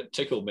bit that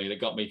tickled me,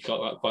 that got me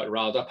quite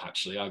riled up,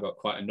 actually. I got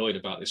quite annoyed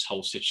about this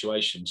whole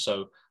situation.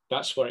 So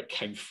that's where it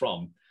came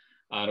from.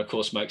 And of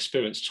course, my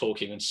experience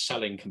talking and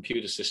selling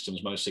computer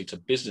systems mostly to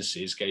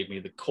businesses gave me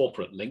the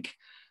corporate link.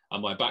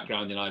 And my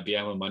background in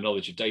IBM and my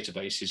knowledge of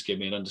databases gave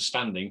me an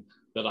understanding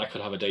that I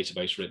could have a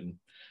database written.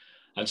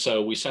 And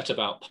so we set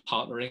about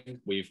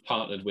partnering. We've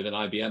partnered with an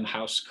IBM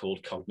house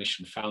called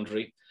Cognition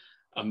Foundry.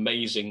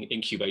 amazing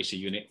incubator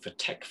unit for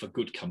tech for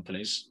good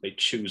companies. They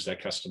choose their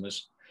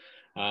customers.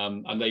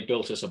 And they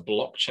built us a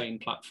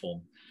blockchain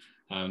platform.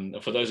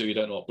 And for those of you who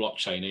don't know what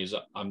blockchain is,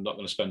 I'm not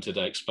going to spend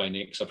today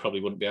explaining it because I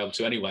probably wouldn't be able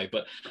to anyway.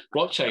 But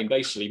blockchain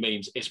basically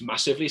means it's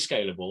massively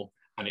scalable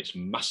and it's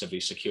massively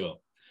secure.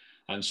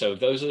 And so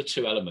those are the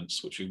two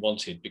elements which we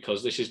wanted,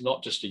 because this is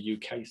not just a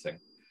UK thing.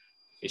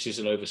 This is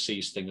an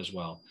overseas thing as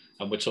well.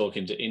 And we're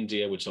talking to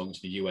India, we're talking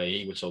to the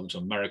UAE, we're talking to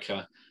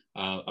America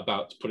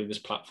about putting this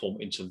platform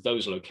into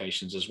those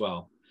locations as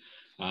well,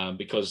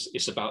 because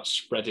it's about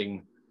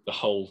spreading the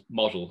whole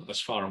model as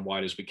far and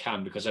wide as we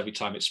can, because every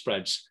time it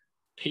spreads,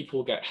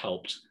 people get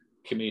helped,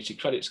 community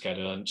credits get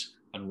earned,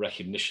 and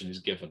recognition is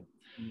given.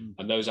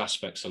 And those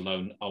aspects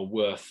alone are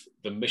worth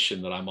the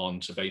mission that I'm on,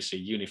 to basically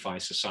unify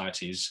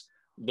societies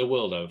the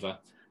world over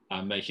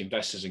and make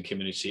investors in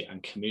community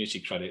and community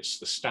credits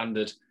the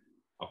standard.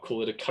 I'll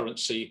call it a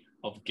currency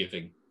of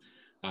giving.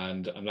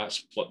 And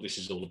that's what this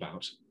is all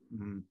about.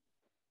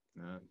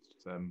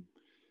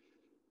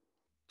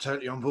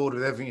 Totally on board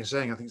with everything you're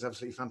saying. I think it's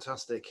absolutely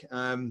fantastic.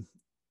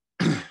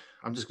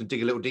 I'm just going to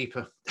dig a little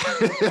deeper,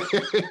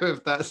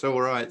 if that's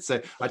all right.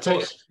 So I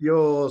take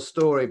your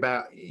story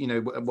about, you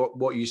know,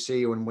 what you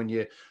see when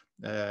you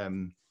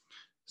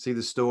see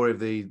the story of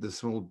the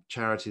small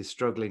charities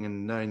struggling,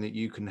 and knowing that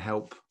you can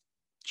help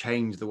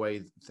change the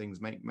way things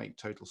make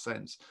total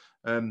sense.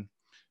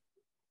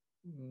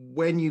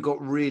 When you got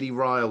really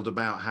riled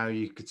about how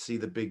you could see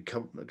the big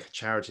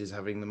charities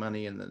having the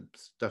money and the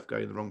stuff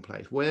going in the wrong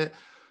place, where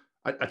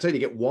I totally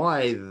get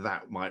why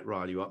that might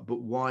rile you up, but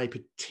why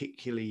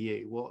particularly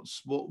you?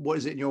 What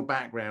is it in your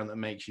background that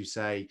makes you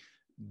say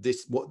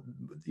this? What,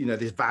 you know,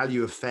 this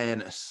value of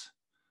fairness?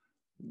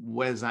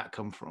 Where does that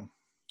come from?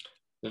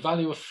 The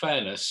value of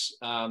fairness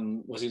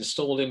was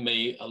installed in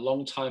me a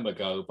long time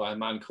ago by a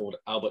man called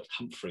Albert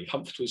Humphrey.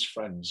 Humphrey to his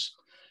friends,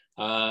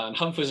 and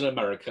Humphrey's an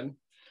American.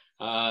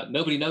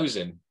 Nobody knows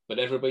him, but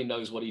everybody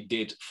knows what he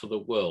did for the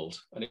world,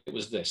 and it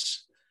was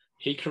this: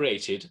 he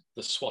created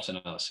the SWOT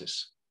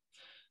analysis.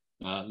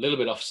 A little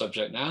bit off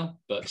subject now,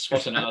 but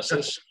SWOT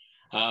analysis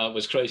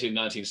was created in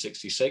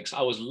 1966.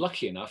 I was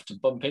lucky enough to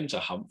bump into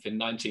Humph in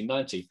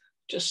 1990,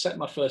 just set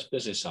my first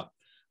business up,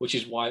 which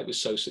is why it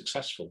was so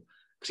successful,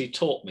 because he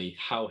taught me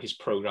how his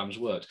programs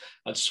worked.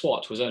 And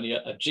SWOT was only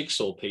a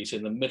jigsaw piece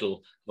in the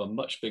middle of a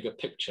much bigger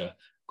picture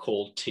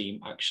called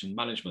Team Action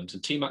Management.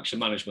 And Team Action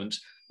Management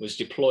was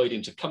deployed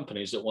into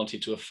companies that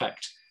wanted to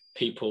affect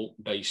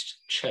people-based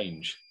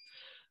change.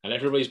 And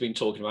everybody's been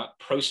talking about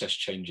process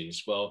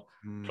changes. Well,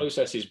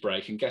 processes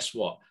break, and guess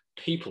what?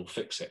 People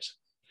fix it.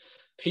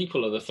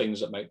 People are the things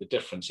that make the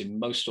difference in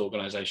most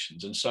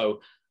organizations. And so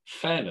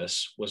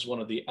fairness was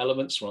one of the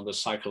elements, one of the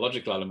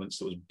psychological elements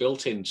that was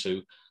built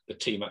into the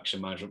Team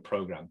Action Management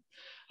program.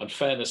 And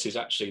fairness is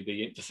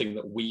actually the thing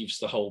that weaves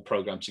the whole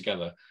program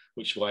together,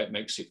 which is why it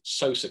makes it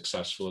so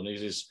successful. And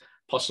it is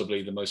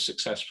possibly the most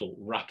successful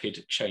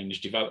rapid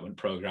change development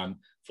program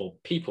for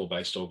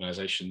people-based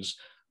organizations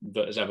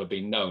that has ever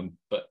been known.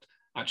 But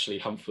actually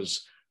Humph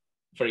was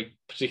a very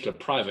particular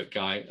private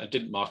guy and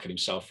didn't market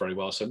himself very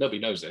well, so nobody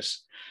knows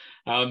this.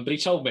 But he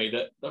told me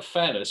that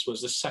fairness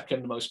was the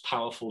second most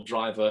powerful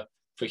driver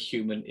for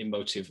human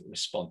emotive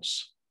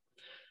response,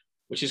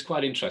 which is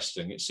quite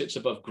interesting. It sits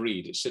above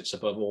greed. It sits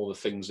above all the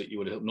things that you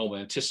would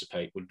normally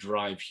anticipate would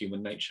drive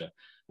human nature.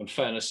 And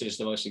fairness is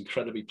the most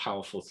incredibly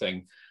powerful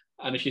thing.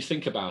 And if you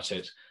think about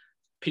it,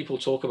 people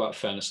talk about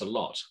fairness a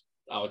lot.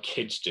 Our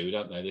kids do,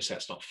 don't they? They say,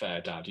 it's not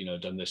fair, Dad, you know,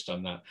 done this,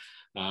 done that.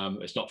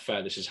 It's not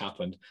fair, this has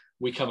happened.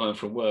 We come home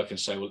from work and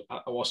say, well,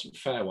 it wasn't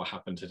fair what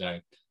happened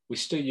today. We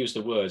still use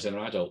the words in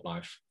our adult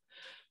life.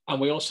 And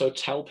we also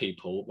tell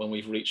people when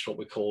we've reached what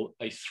we call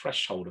a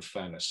threshold of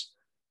fairness,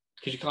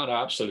 because you can't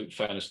have absolute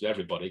fairness with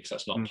everybody, because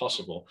that's not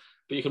possible.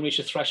 But you can reach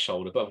a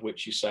threshold above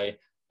which you say,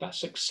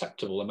 that's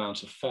acceptable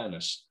amount of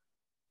fairness.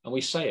 And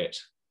we say it,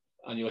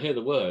 and you'll hear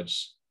the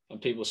words,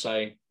 and people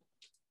say,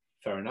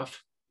 fair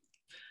enough.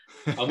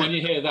 And when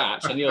you hear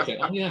that, and you'll think,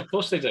 oh yeah, of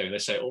course they do. They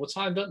say it all the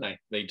time, don't they?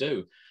 They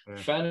do. Yeah.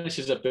 Fairness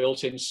is a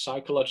built-in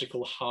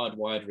psychological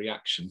hardwired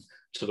reaction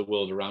to the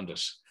world around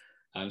us.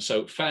 And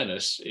so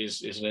fairness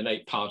is an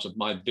innate part of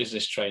my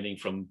business training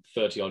from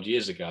 30 odd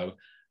years ago.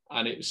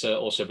 And it's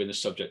also been the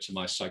subject of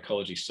my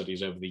psychology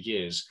studies over the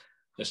years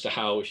as to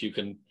how, if you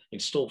can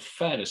install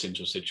fairness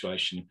into a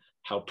situation,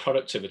 how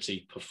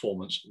productivity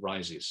performance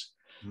rises.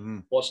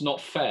 What's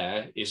not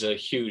fair is a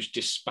huge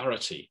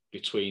disparity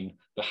between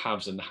the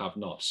haves and the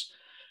have-nots.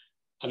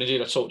 And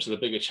indeed, I talked to the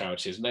bigger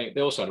charities, and they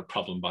also had a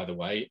problem, by the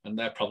way, and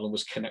their problem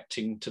was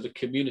connecting to the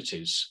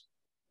communities.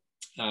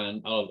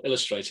 And I'll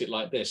illustrate it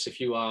like this.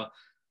 If you are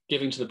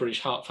giving to the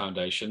British Heart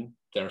Foundation,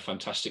 they're a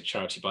fantastic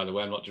charity, by the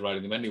way, I'm not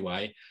deriding them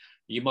anyway,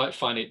 you might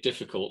find it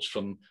difficult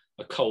from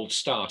a cold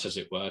start, as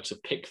it were, to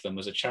pick them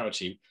as a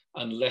charity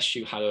unless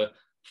you had a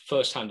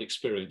first-hand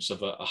experience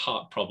of a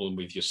heart problem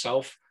with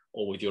yourself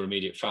or with your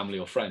immediate family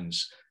or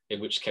friends, in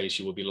which case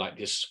you will be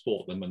likely to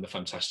support them and the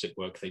fantastic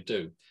work they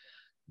do.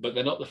 But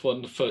they're not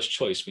the first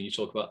choice when you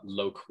talk about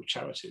local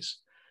charities.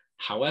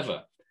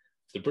 However,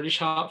 the British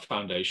Heart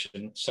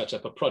Foundation set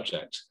up a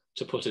project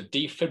to put a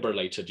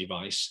defibrillator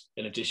device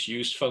in a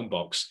disused phone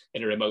box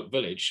in a remote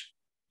village,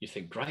 you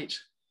think, great,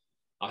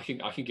 I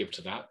can give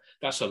to that.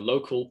 That's a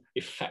local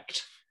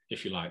effect,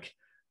 if you like.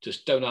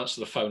 Just don't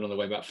answer the phone on the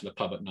way back from the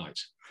pub at night.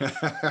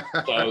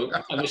 So,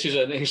 and this is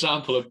an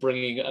example of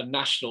bringing a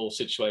national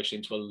situation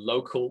into a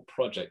local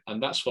project.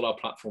 And that's what our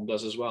platform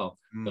does as well.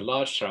 The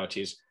large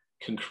charities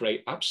can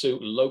create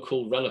absolute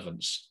local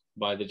relevance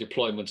by the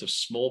deployment of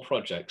small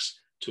projects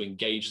to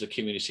engage the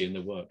community in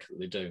the work that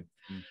they do.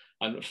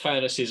 And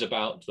fairness is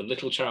about the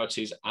little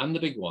charities and the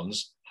big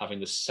ones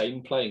having the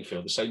same playing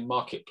field, the same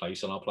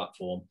marketplace on our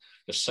platform,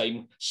 the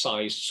same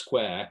size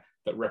square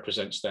that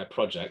represents their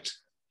project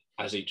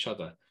as each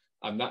other.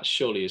 And that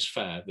surely is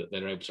fair, that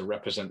they're able to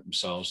represent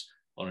themselves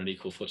on an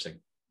equal footing.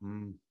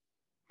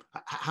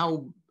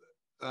 How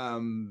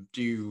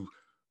do you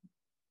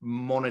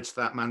monitor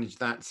that, manage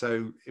that?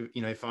 So,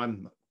 if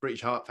I'm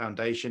British Heart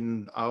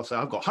Foundation, I'll say,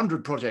 I've got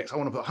 100 projects. I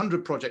want to put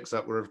 100 projects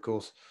up, where, of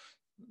course,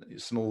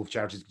 small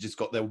charities just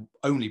got their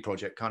only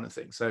project kind of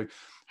thing. So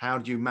how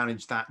do you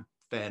manage that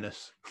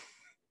fairness?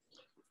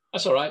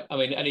 That's all right. I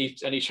mean,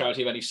 any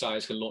charity of any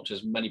size can launch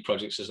as many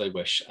projects as they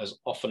wish, as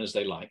often as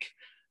they like.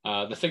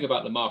 The thing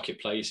about the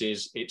marketplace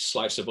is it's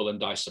sliceable and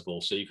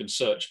diceable. So you can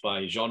search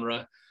by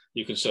genre,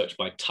 you can search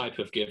by type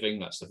of giving,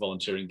 that's the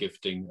volunteering,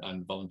 gifting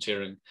and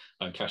volunteering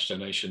and cash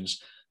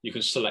donations. You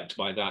can select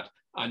by that,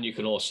 and you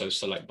can also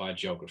select by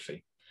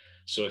geography.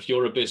 So if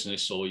you're a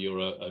business or you're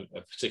a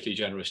particularly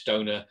generous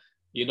donor,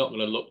 you're not going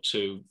to look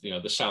to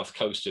the South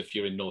Coast if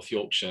you're in North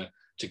Yorkshire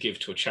to give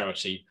to a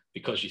charity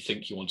because you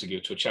think you want to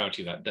give to a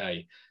charity that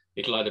day.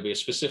 It'll either be a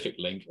specific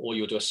link, or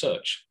you'll do a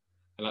search,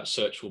 and that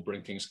search will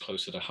bring things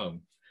closer to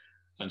home.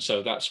 And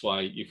so that's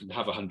why you can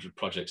have 100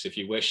 projects if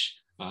you wish.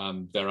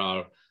 There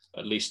are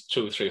at least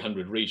 200 or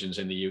 300 regions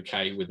in the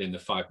UK within the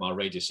 5-mile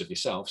radius of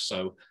yourself,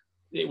 so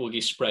it will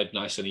be spread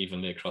nice and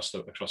evenly across the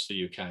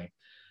UK.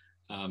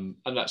 And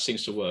that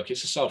seems to work.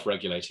 It's a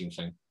self-regulating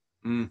thing.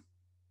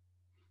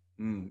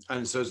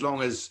 And so as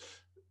long as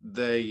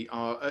they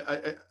are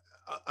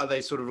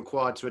they sort of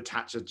required to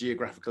attach a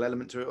geographical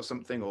element to it or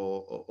something,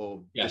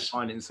 or yes,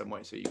 define it in some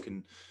way so you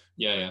can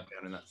down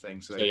in that thing?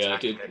 So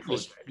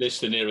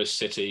list the nearest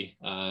city,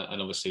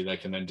 and obviously they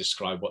can then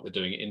describe what they're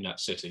doing in that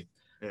city.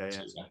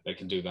 So, they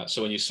can do that.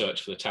 So when you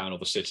search for the town or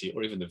the city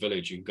or even the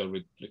village, you can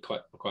go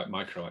quite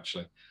micro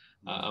actually,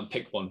 and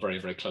pick one very,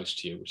 very close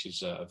to you, which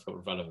is of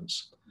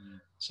relevance.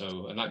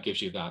 So, and that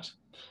gives you that.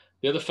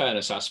 The other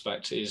fairness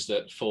aspect is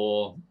that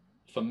for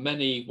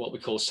many what we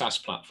call SaaS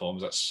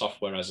platforms, that's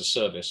software as a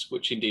service,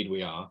 which indeed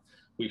we are,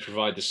 we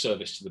provide the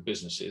service to the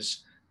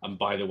businesses. And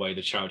by the way,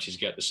 the charities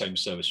get the same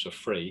service for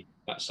free.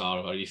 That's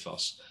our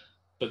ethos.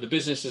 But the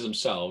businesses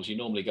themselves, you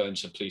normally go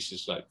into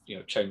places like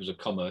chambers of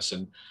commerce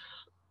and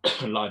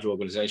large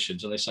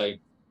organizations, and they say,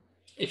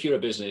 if you're a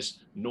business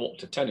 0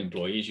 to 10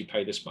 employees, you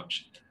pay this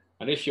much.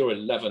 And if you're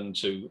 11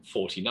 to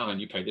 49,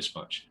 you pay this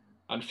much.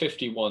 And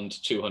 51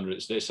 to 200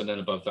 is this, and then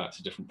above that, it's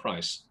a different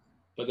price.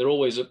 But they're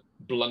always at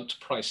blunt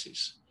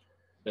prices.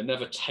 They're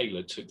never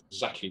tailored to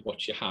exactly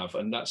what you have.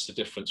 And that's the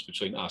difference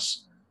between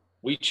us.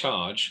 We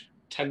charge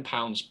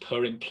 £10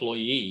 per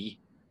employee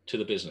to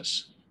the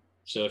business.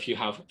 So if you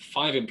have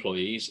 5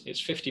 employees,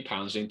 it's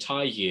 £50 the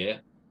entire year,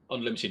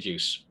 unlimited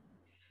use.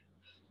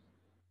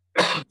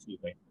 Excuse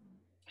me.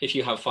 If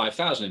you have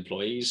 5,000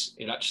 employees,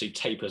 it actually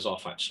tapers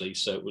off actually.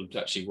 So it will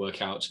actually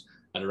work out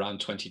at around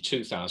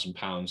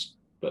 £22,000.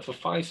 But for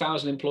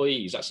 5,000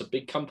 employees, that's a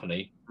big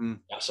company.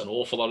 That's an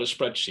awful lot of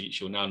spreadsheets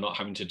you're now not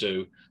having to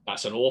do.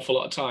 That's an awful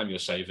lot of time you're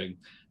saving.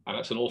 And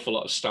that's an awful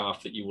lot of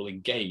staff that you will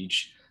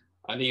engage.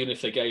 And even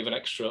if they gave an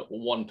extra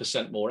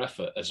 1% more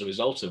effort as a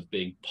result of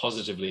being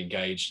positively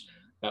engaged,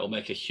 that will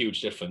make a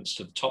huge difference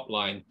to the top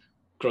line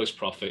gross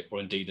profit, or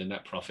indeed the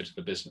net profit of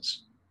the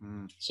business.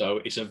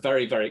 So it's a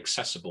very, very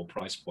accessible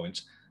price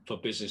point for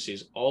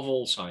businesses of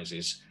all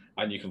sizes.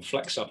 And you can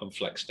flex up and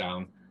flex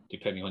down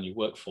depending on your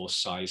workforce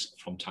size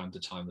from time to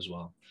time as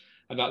well.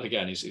 And that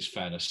again is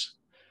fairness.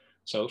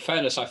 So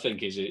fairness, I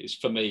think, is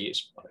for me,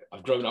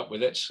 I've grown up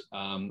with it.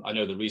 I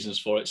know the reasons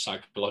for it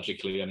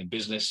psychologically and in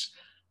business.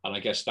 And I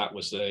guess that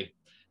was the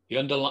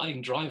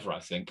underlying driver, I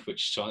think,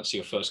 which, to answer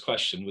your first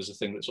question, was the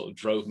thing that sort of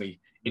drove me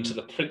into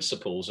the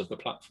principles of the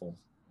platform.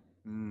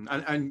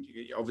 And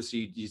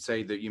obviously you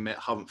say that you met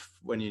Humph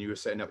when you were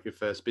setting up your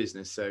first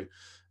business. So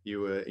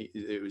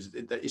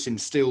it's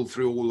instilled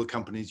through all the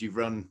companies you've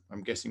run,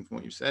 I'm guessing, from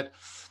what you said.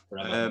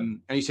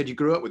 And you said you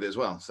grew up with it as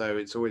well. So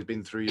it's always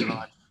been through your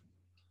life.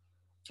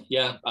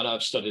 Yeah, and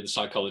I've studied the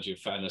psychology of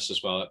fairness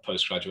as well at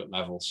postgraduate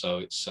level. So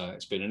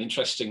it's been an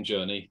interesting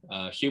journey.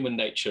 Human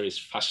nature is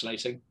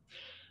fascinating.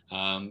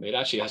 It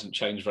actually hasn't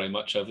changed very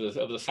much over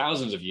the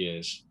thousands of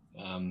years.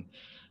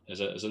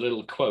 There's a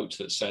little quote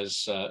that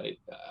says,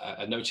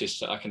 I noticed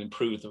that I can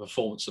improve the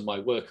performance of my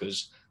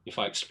workers if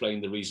I explain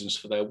the reasons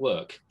for their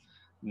work.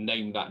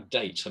 Name that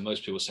date. And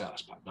most people say,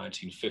 it's about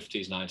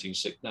 1950s,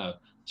 1960s. No,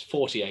 it's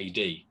 40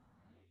 AD.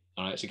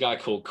 All right, it's a guy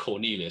called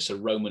Cornelius, a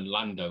Roman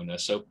landowner.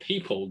 So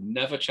people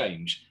never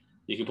change.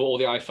 You can put all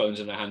the iPhones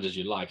in their hands as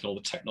you like and all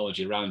the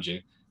technology around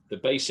you. The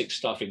basic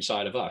stuff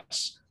inside of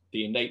us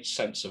the innate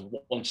sense of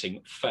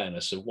wanting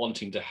fairness, of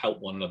wanting to help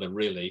one another,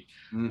 really,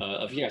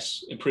 of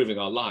yes, improving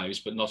our lives,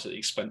 but not at the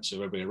expense of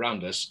everybody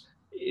around us,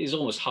 is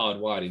almost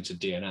hardwired into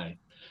DNA.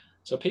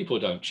 So people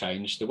don't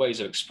change. The ways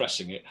of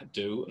expressing it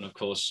do. And of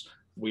course,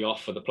 we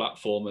offer the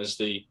platform as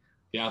the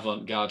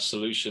avant-garde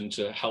solution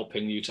to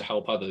helping you to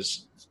help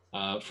others.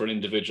 For an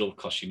individual,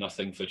 costs you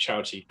nothing. For a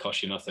charity,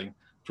 costs you nothing.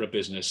 For a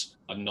business,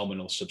 a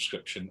nominal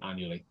subscription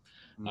annually.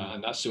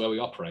 And that's the way we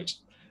operate.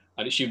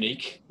 And it's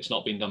unique. It's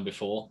not been done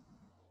before.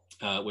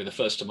 We're the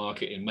first to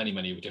market in many,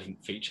 many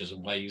different features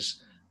and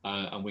ways.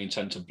 And we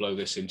intend to blow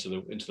this into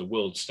the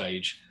world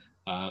stage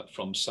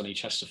from sunny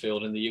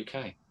Chesterfield in the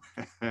UK.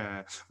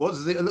 What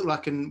does it look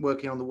like in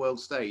working on the world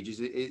stage? Is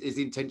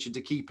the intention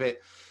to keep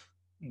it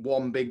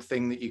one big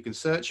thing that you can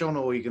search on,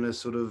 or are you going to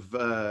sort of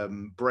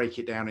break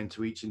it down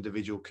into each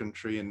individual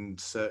country and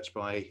search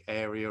by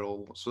area,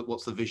 or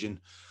what's the vision?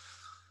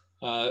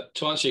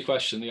 To answer your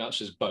question, the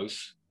answer is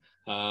both.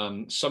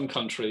 Some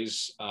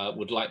countries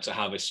would like to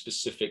have a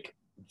specific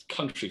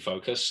country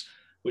focus,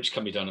 which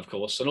can be done, of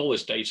course, and all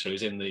this data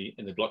is in the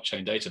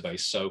blockchain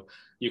database, so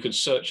you can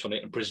search on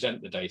it and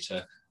present the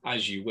data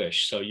as you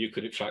wish. So you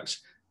could in fact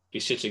be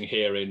sitting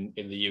here in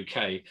the UK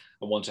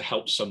and want to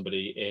help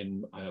somebody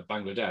in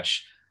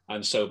Bangladesh,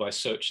 and so by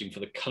searching for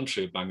the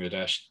country of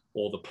Bangladesh,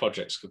 all the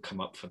projects could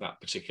come up for that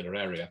particular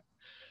area.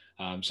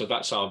 So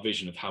that's our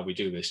vision of how we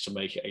do this, to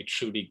make it a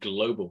truly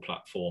global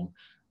platform,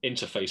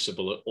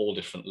 interfaceable at all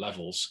different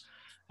levels,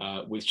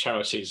 with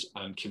charities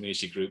and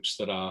community groups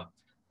that are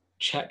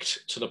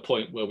checked to the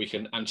point where we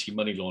can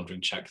anti-money laundering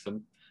check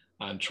them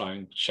and try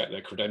and check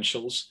their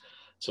credentials.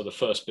 So the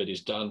first bit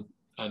is done,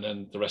 and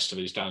then the rest of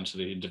it is down to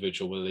the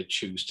individual whether they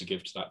choose to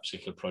give to that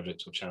particular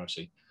project or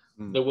charity.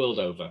 The world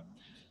over.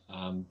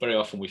 Very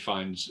often we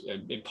find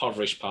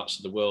impoverished parts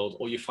of the world,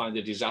 or you find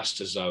a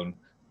disaster zone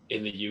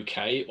in the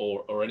UK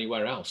or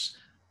anywhere else,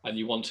 and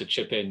you want to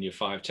chip in your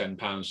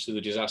 £5-10 to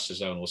the disaster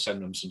zone or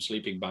send them some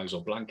sleeping bags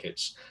or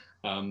blankets.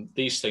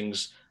 These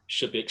things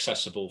should be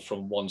accessible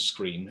from one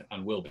screen,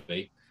 and will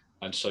be,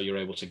 and so you're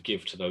able to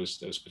give to those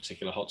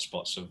particular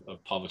hotspots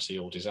of poverty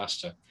or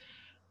disaster.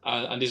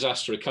 And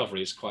disaster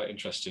recovery is quite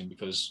interesting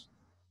because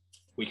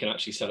we can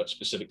actually set up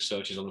specific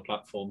searches on the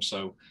platform.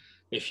 So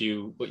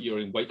but you're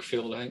in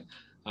Wakefield, I think,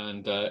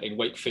 and in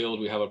Wakefield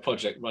we have a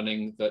project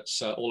running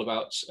that's all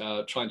about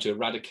trying to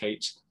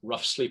eradicate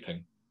rough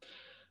sleeping.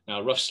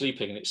 Now, rough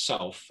sleeping in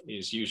itself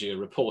is usually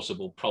a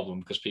reportable problem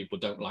because people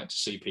don't like to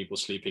see people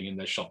sleeping in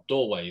their shop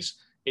doorways.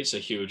 It's a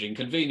huge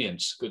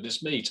inconvenience.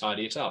 Goodness me,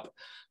 tidy it up.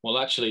 Well,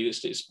 actually,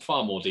 it's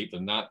far more deep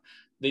than that.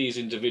 These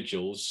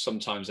individuals,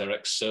 sometimes they're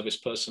ex-service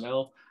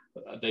personnel.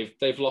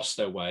 They've lost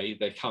their way.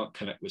 They can't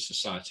connect with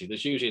society.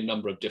 There's usually a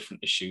number of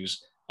different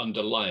issues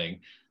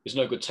underlying. There's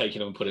no good taking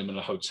them and putting them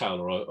in a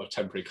hotel or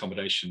temporary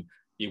accommodation.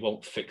 You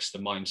won't fix the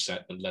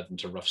mindset that led them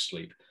to rough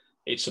sleep.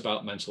 It's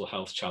about mental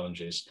health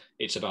challenges.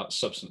 It's about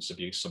substance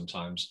abuse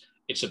sometimes.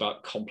 It's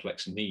about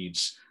complex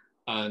needs.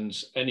 And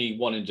any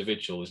one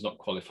individual is not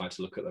qualified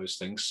to look at those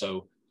things.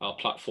 So our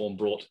platform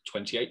brought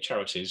 28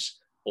 charities,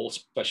 all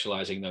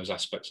specializing in those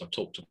aspects I've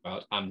talked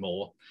about and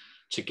more,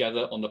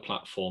 together on the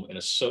platform in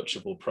a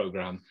searchable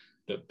program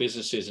that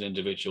businesses and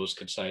individuals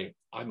could say,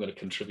 I'm going to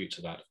contribute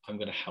to that. I'm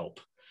going to help.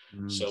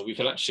 So we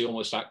can actually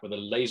almost act with a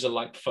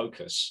laser-like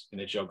focus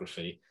in a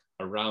geography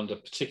around a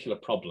particular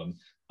problem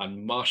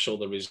and marshal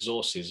the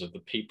resources of the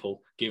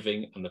people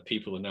giving and the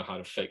people who know how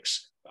to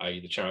fix, i.e.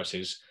 the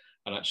charities,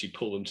 and actually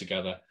pull them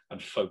together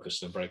and focus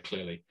them very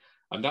clearly.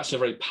 And that's a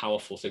very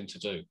powerful thing to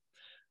do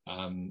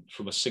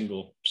from a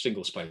single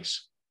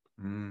space.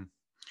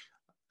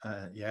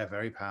 Yeah,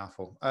 very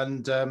powerful.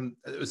 And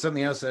there was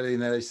something else in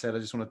there they said I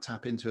just want to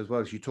tap into as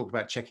well. Is you talk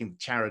about checking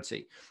charity,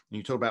 and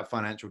you talk about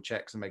financial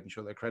checks and making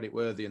sure they're credit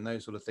worthy and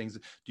those sort of things.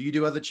 Do you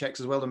do other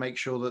checks as well to make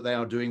sure that they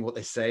are doing what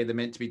they say they're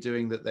meant to be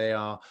doing, that they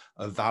are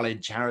a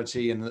valid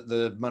charity and that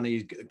the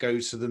money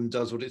goes to them,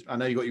 does what it's... I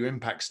know you got your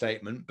impact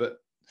statement, but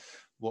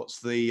what's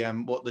the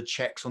what the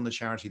checks on the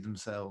charity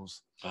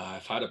themselves?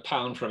 I've had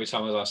 £1 for every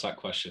time I was asked that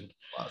question.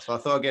 Well, so I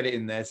thought I'd get it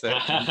in there. So,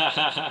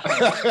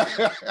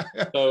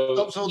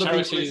 so all the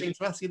people listening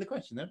to ask you the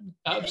question, then.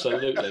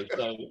 Absolutely.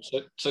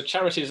 So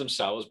charities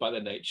themselves, by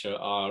their nature,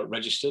 are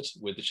registered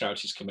with the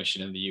Charities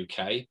Commission in the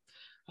UK.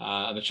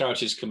 And the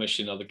Charities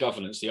Commission are the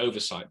governance, the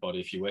oversight body,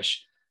 if you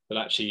wish, that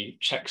actually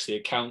checks the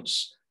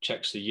accounts,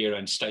 checks the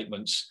year-end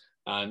statements,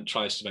 and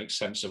tries to make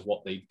sense of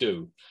what they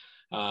do.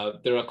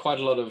 There are quite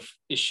a lot of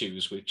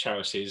issues with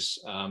charities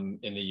in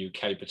the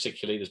UK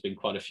particularly. There's been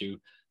quite a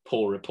few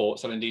poor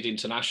reports, and indeed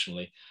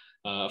internationally,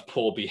 of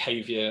poor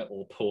behaviour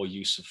or poor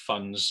use of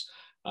funds.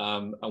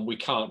 And we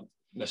can't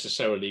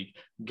necessarily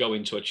go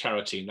into a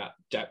charity in that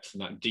depth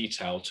and that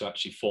detail to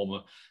actually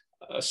form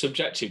a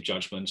subjective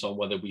judgment on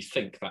whether we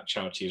think that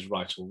charity is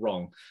right or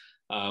wrong.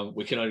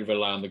 We can only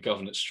rely on the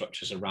governance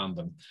structures around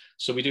them.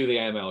 So we do the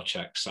AML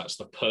checks. That's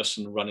the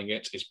person running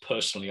it is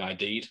personally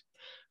ID'd.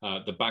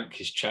 The bank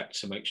is checked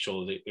to make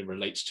sure that it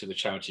relates to the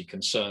charity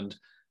concerned.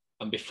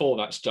 And before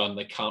that's done,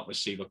 they can't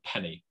receive a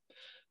penny.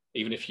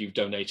 Even if you've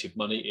donated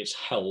money, it's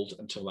held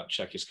until that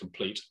check is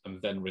complete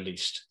and then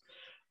released.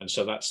 And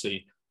so that's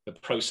the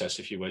process,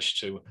 if you wish,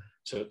 to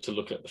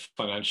look at the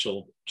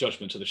financial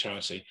judgment of the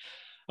charity.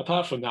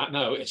 Apart from that,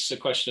 no, it's a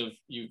question of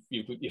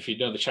if you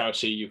know the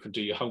charity, you can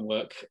do your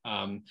homework.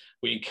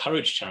 We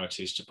encourage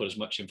charities to put as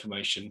much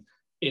information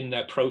in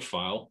their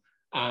profile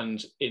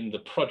and in the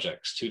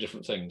projects, two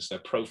different things. Their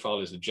profile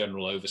is the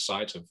general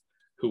oversight of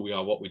who we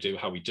are, what we do,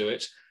 how we do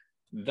it.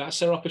 That's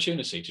their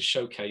opportunity to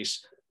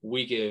showcase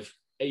we give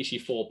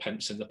 84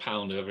 pence in the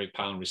pound of every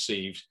pound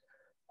received,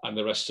 and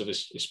the rest of it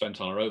is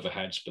spent on our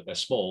overheads, but they're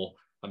small,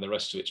 and the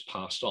rest of it's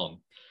passed on.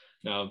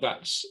 Now,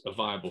 that's a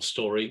viable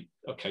story.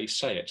 Okay,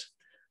 say it.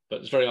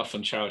 But very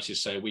often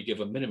charities say we give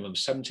a minimum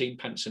 17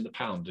 pence in the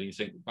pound, and you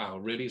think, wow,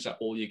 really? Is that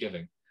all you're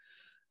giving?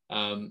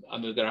 And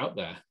they're out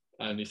there,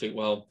 and you think,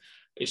 well,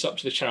 it's up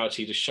to the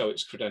charity to show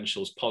its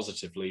credentials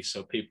positively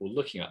so people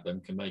looking at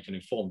them can make an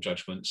informed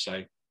judgment,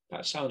 say,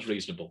 that sounds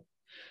reasonable.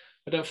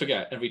 But don't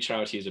forget, every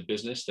charity is a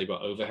business. They've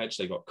got overheads,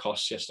 they've got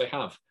costs. Yes, they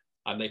have.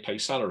 And they pay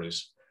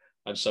salaries.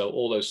 And so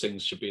all those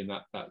things should be in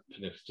that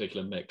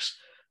particular mix.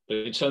 But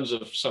in terms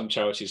of some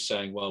charities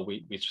saying, well,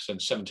 we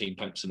spend 17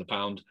 pence in the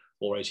pound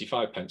or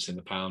 85 pence in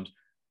the pound,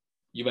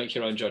 you make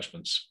your own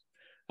judgments.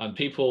 And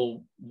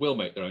people will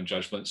make their own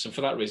judgments. And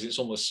for that reason, it's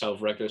almost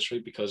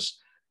self-regulatory, because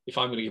if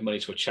I'm going to give money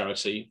to a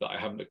charity that I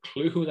haven't a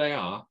clue who they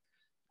are,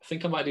 I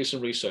think I might do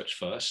some research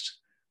first.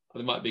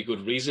 There might be a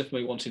good reason for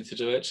me wanting to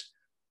do it,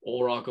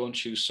 or I'll go and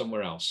choose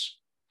somewhere else.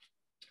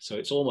 So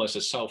it's almost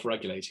a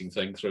self-regulating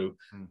thing through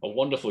a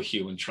wonderful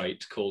human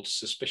trait called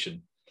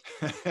suspicion.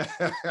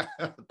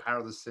 The power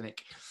of the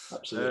cynic.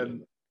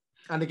 Absolutely.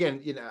 And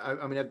again,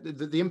 I mean,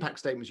 the impact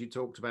statements you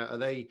talked about, are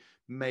they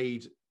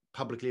made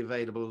publicly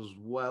available as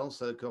well?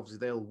 So obviously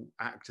they'll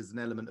act as an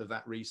element of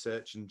that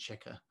research and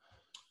checker.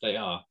 They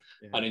are.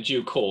 Yeah. And in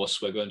due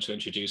course, we're going to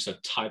introduce a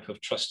type of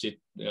trusted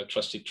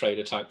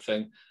trader type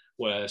thing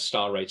where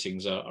star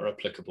ratings are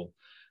applicable.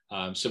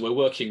 So we're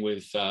working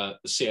with the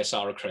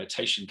CSR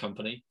Accreditation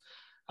Company,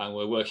 and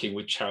we're working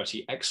with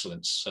Charity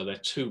Excellence. So they're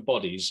two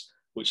bodies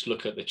which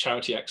look at the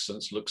Charity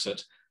Excellence, looks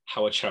at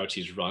how a charity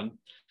is run.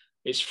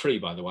 It's free,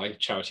 by the way,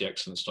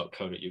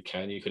 charityexcellence.co.uk,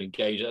 and you can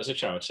engage it as a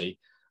charity,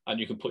 and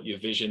you can put your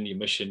vision, your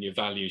mission, your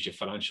values, your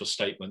financial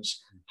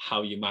statements,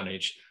 how you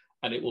manage,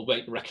 and it will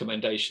make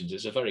recommendations.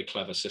 It's a very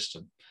clever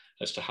system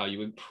as to how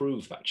you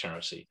improve that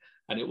charity,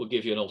 and it will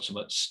give you an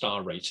ultimate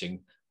star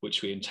rating,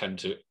 which we intend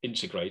to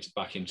integrate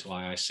back into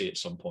IIC at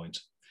some point.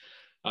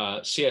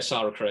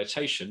 CSR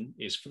accreditation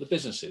is for the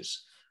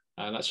businesses,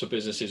 and that's for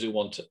businesses who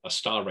want a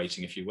star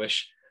rating, if you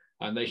wish,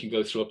 and they can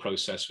go through a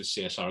process with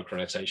CSR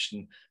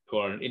accreditation, who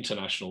are an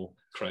international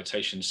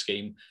accreditation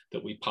scheme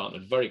that we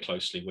partnered very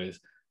closely with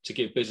to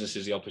give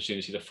businesses the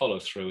opportunity to follow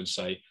through and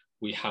say,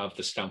 we have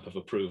the stamp of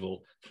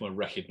approval from a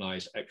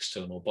recognized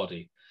external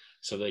body.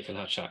 So they can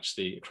attach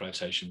the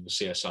accreditation with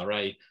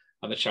CSRA,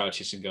 and the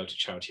charities can go to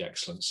Charity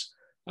Excellence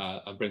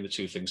and bring the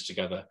two things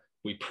together.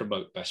 We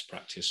promote best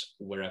practice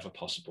wherever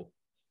possible.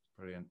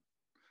 Brilliant.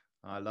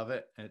 I love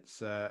it.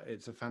 It's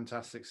a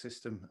fantastic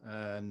system,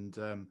 and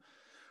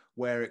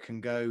where it can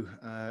go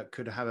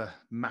could have a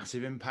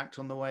massive impact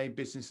on the way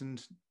business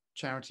and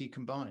charity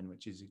combine,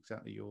 which is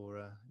exactly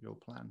your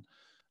plan.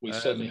 We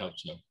certainly hope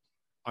so.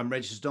 I'm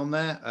registered on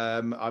there.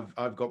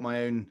 I've got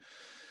my own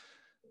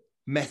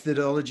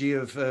methodology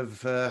of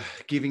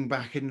giving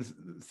back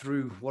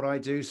through what I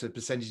do. So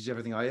percentage of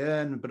everything I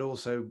earn, but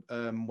also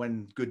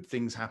when good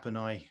things happen,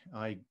 I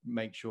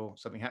make sure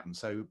something happens.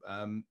 So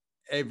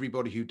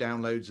everybody who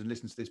downloads and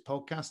listens to this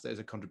podcast, there's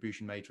a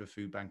contribution made to a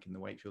food bank in the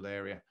Wakefield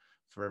area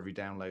for every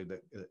download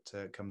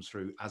that comes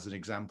through, as an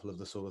example of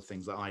the sort of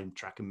things that I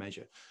track and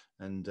measure.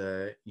 And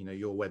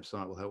your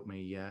website will help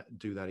me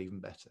do that even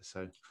better.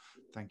 So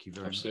thank you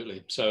very much.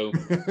 Absolutely. So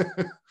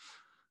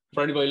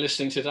for anybody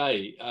listening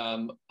today,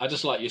 I'd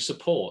just like your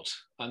support,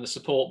 and the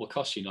support will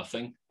cost you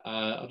nothing.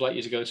 I'd like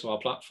you to go to our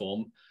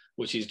platform,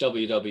 which is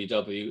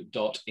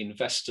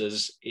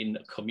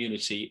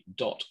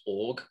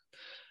www.investorsincommunity.org,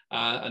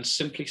 and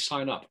simply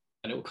sign up,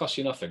 and it will cost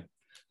you nothing.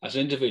 As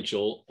an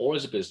individual or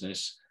as a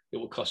business, it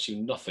will cost you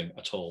nothing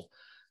at all.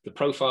 The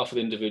profile for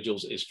the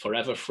individuals is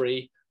forever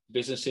free.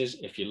 Businesses,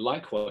 if you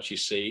like what you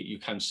see, you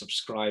can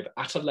subscribe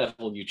at a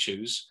level you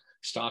choose,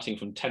 starting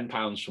from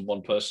 £10 from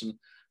one person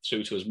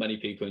through to as many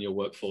people in your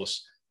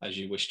workforce as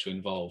you wish to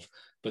involve.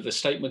 But the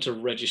statement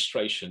of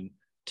registration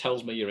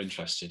tells me you're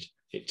interested.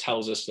 It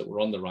tells us that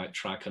we're on the right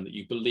track and that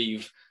you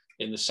believe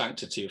in the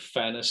sanctity of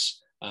fairness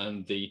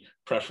and the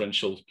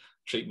preferential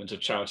treatment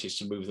of charities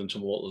to move them to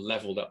a more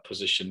leveled up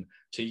position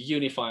to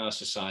unify our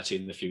society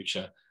in the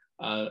future.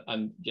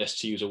 And yes,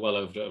 to use a well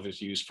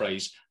overused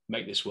phrase,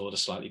 make this world a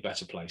slightly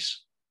better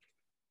place.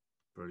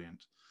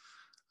 Brilliant.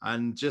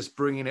 And just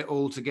bringing it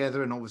all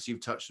together, and obviously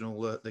you've touched on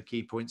all the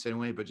key points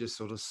anyway, but just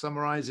sort of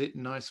summarize it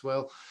nice,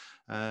 well,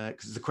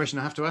 because it's a question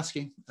I have to ask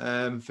you.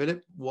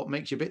 Philip, what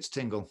makes your bits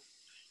tingle?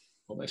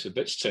 What makes your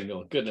bits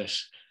tingle?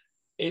 Goodness.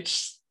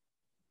 It's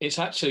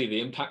actually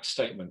the impact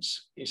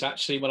statements. It's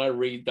actually when I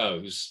read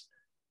those,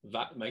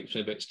 that makes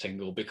my bits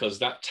tingle, because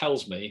that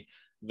tells me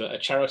that a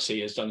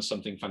charity has done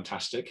something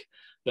fantastic,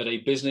 that a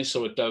business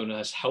or a donor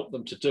has helped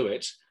them to do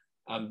it,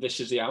 and this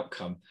is the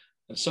outcome.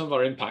 And some of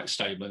our impact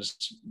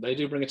statements, they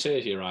do bring a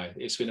tear to your eye.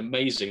 It's been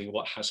amazing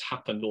what has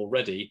happened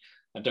already.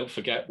 And don't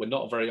forget, we're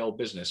not a very old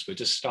business. We're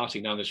just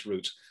starting down this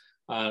route.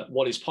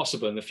 What is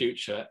possible in the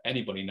future,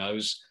 anybody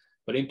knows.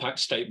 But impact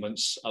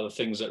statements are the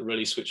things that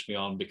really switch me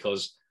on,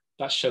 because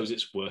that shows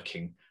it's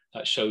working.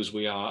 That shows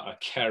we are a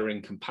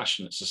caring,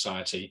 compassionate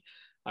society.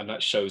 And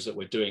that shows that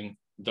we're doing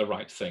the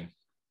right thing.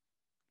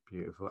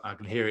 Beautiful. I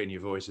can hear it in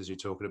your voice as you're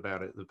talking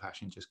about it. The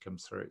passion just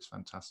comes through. It's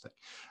fantastic.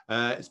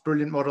 It's a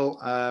brilliant model.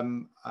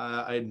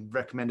 I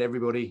recommend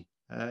everybody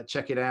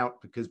check it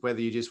out, because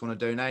whether you just want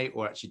to donate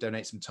or actually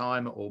donate some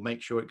time, or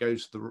make sure it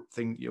goes to the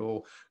thing,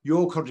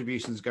 your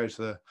contributions go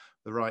to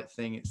the right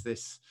thing. It's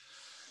this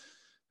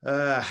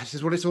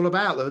is what it's all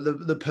about,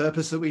 the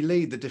purpose that we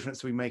lead, the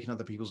difference we make in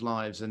other people's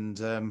lives. And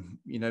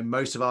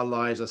most of our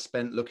lives are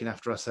spent looking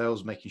after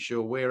ourselves, making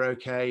sure we're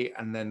okay,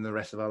 and then the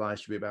rest of our lives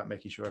should be about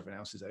making sure everyone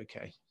else is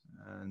okay.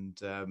 And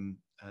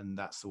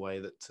that's the way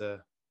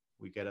that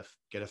we get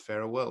a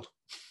fairer world.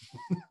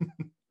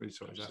 Really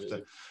sorry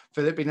after.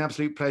 Philip, been an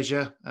absolute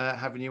pleasure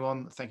having you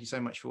on. Thank you so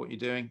much for what you're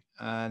doing,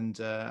 and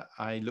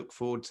I look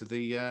forward to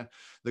the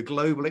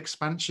global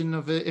expansion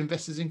of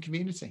Investors in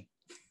Community.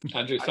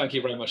 Andrew, thank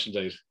you very much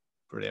indeed.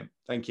 Brilliant.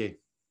 Thank you.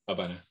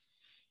 Bye-bye now.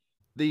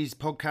 These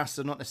podcasts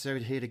are not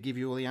necessarily here to give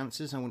you all the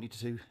answers. I want you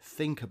to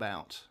think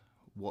about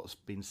what's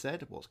been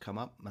said, what's come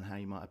up, and how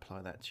you might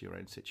apply that to your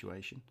own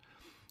situation.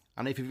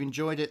 And if you've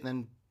enjoyed it,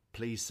 then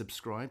please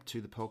subscribe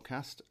to the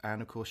podcast,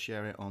 and of course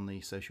share it on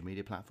the social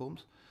media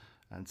platforms,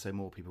 and so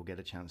more people get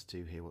a chance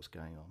to hear what's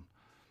going on.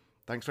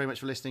 Thanks very much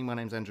for listening. My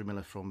name's Andrew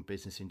Miller from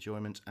Business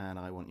Enjoyment, and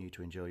I want you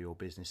to enjoy your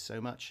business so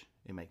much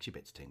it makes your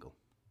bits tingle.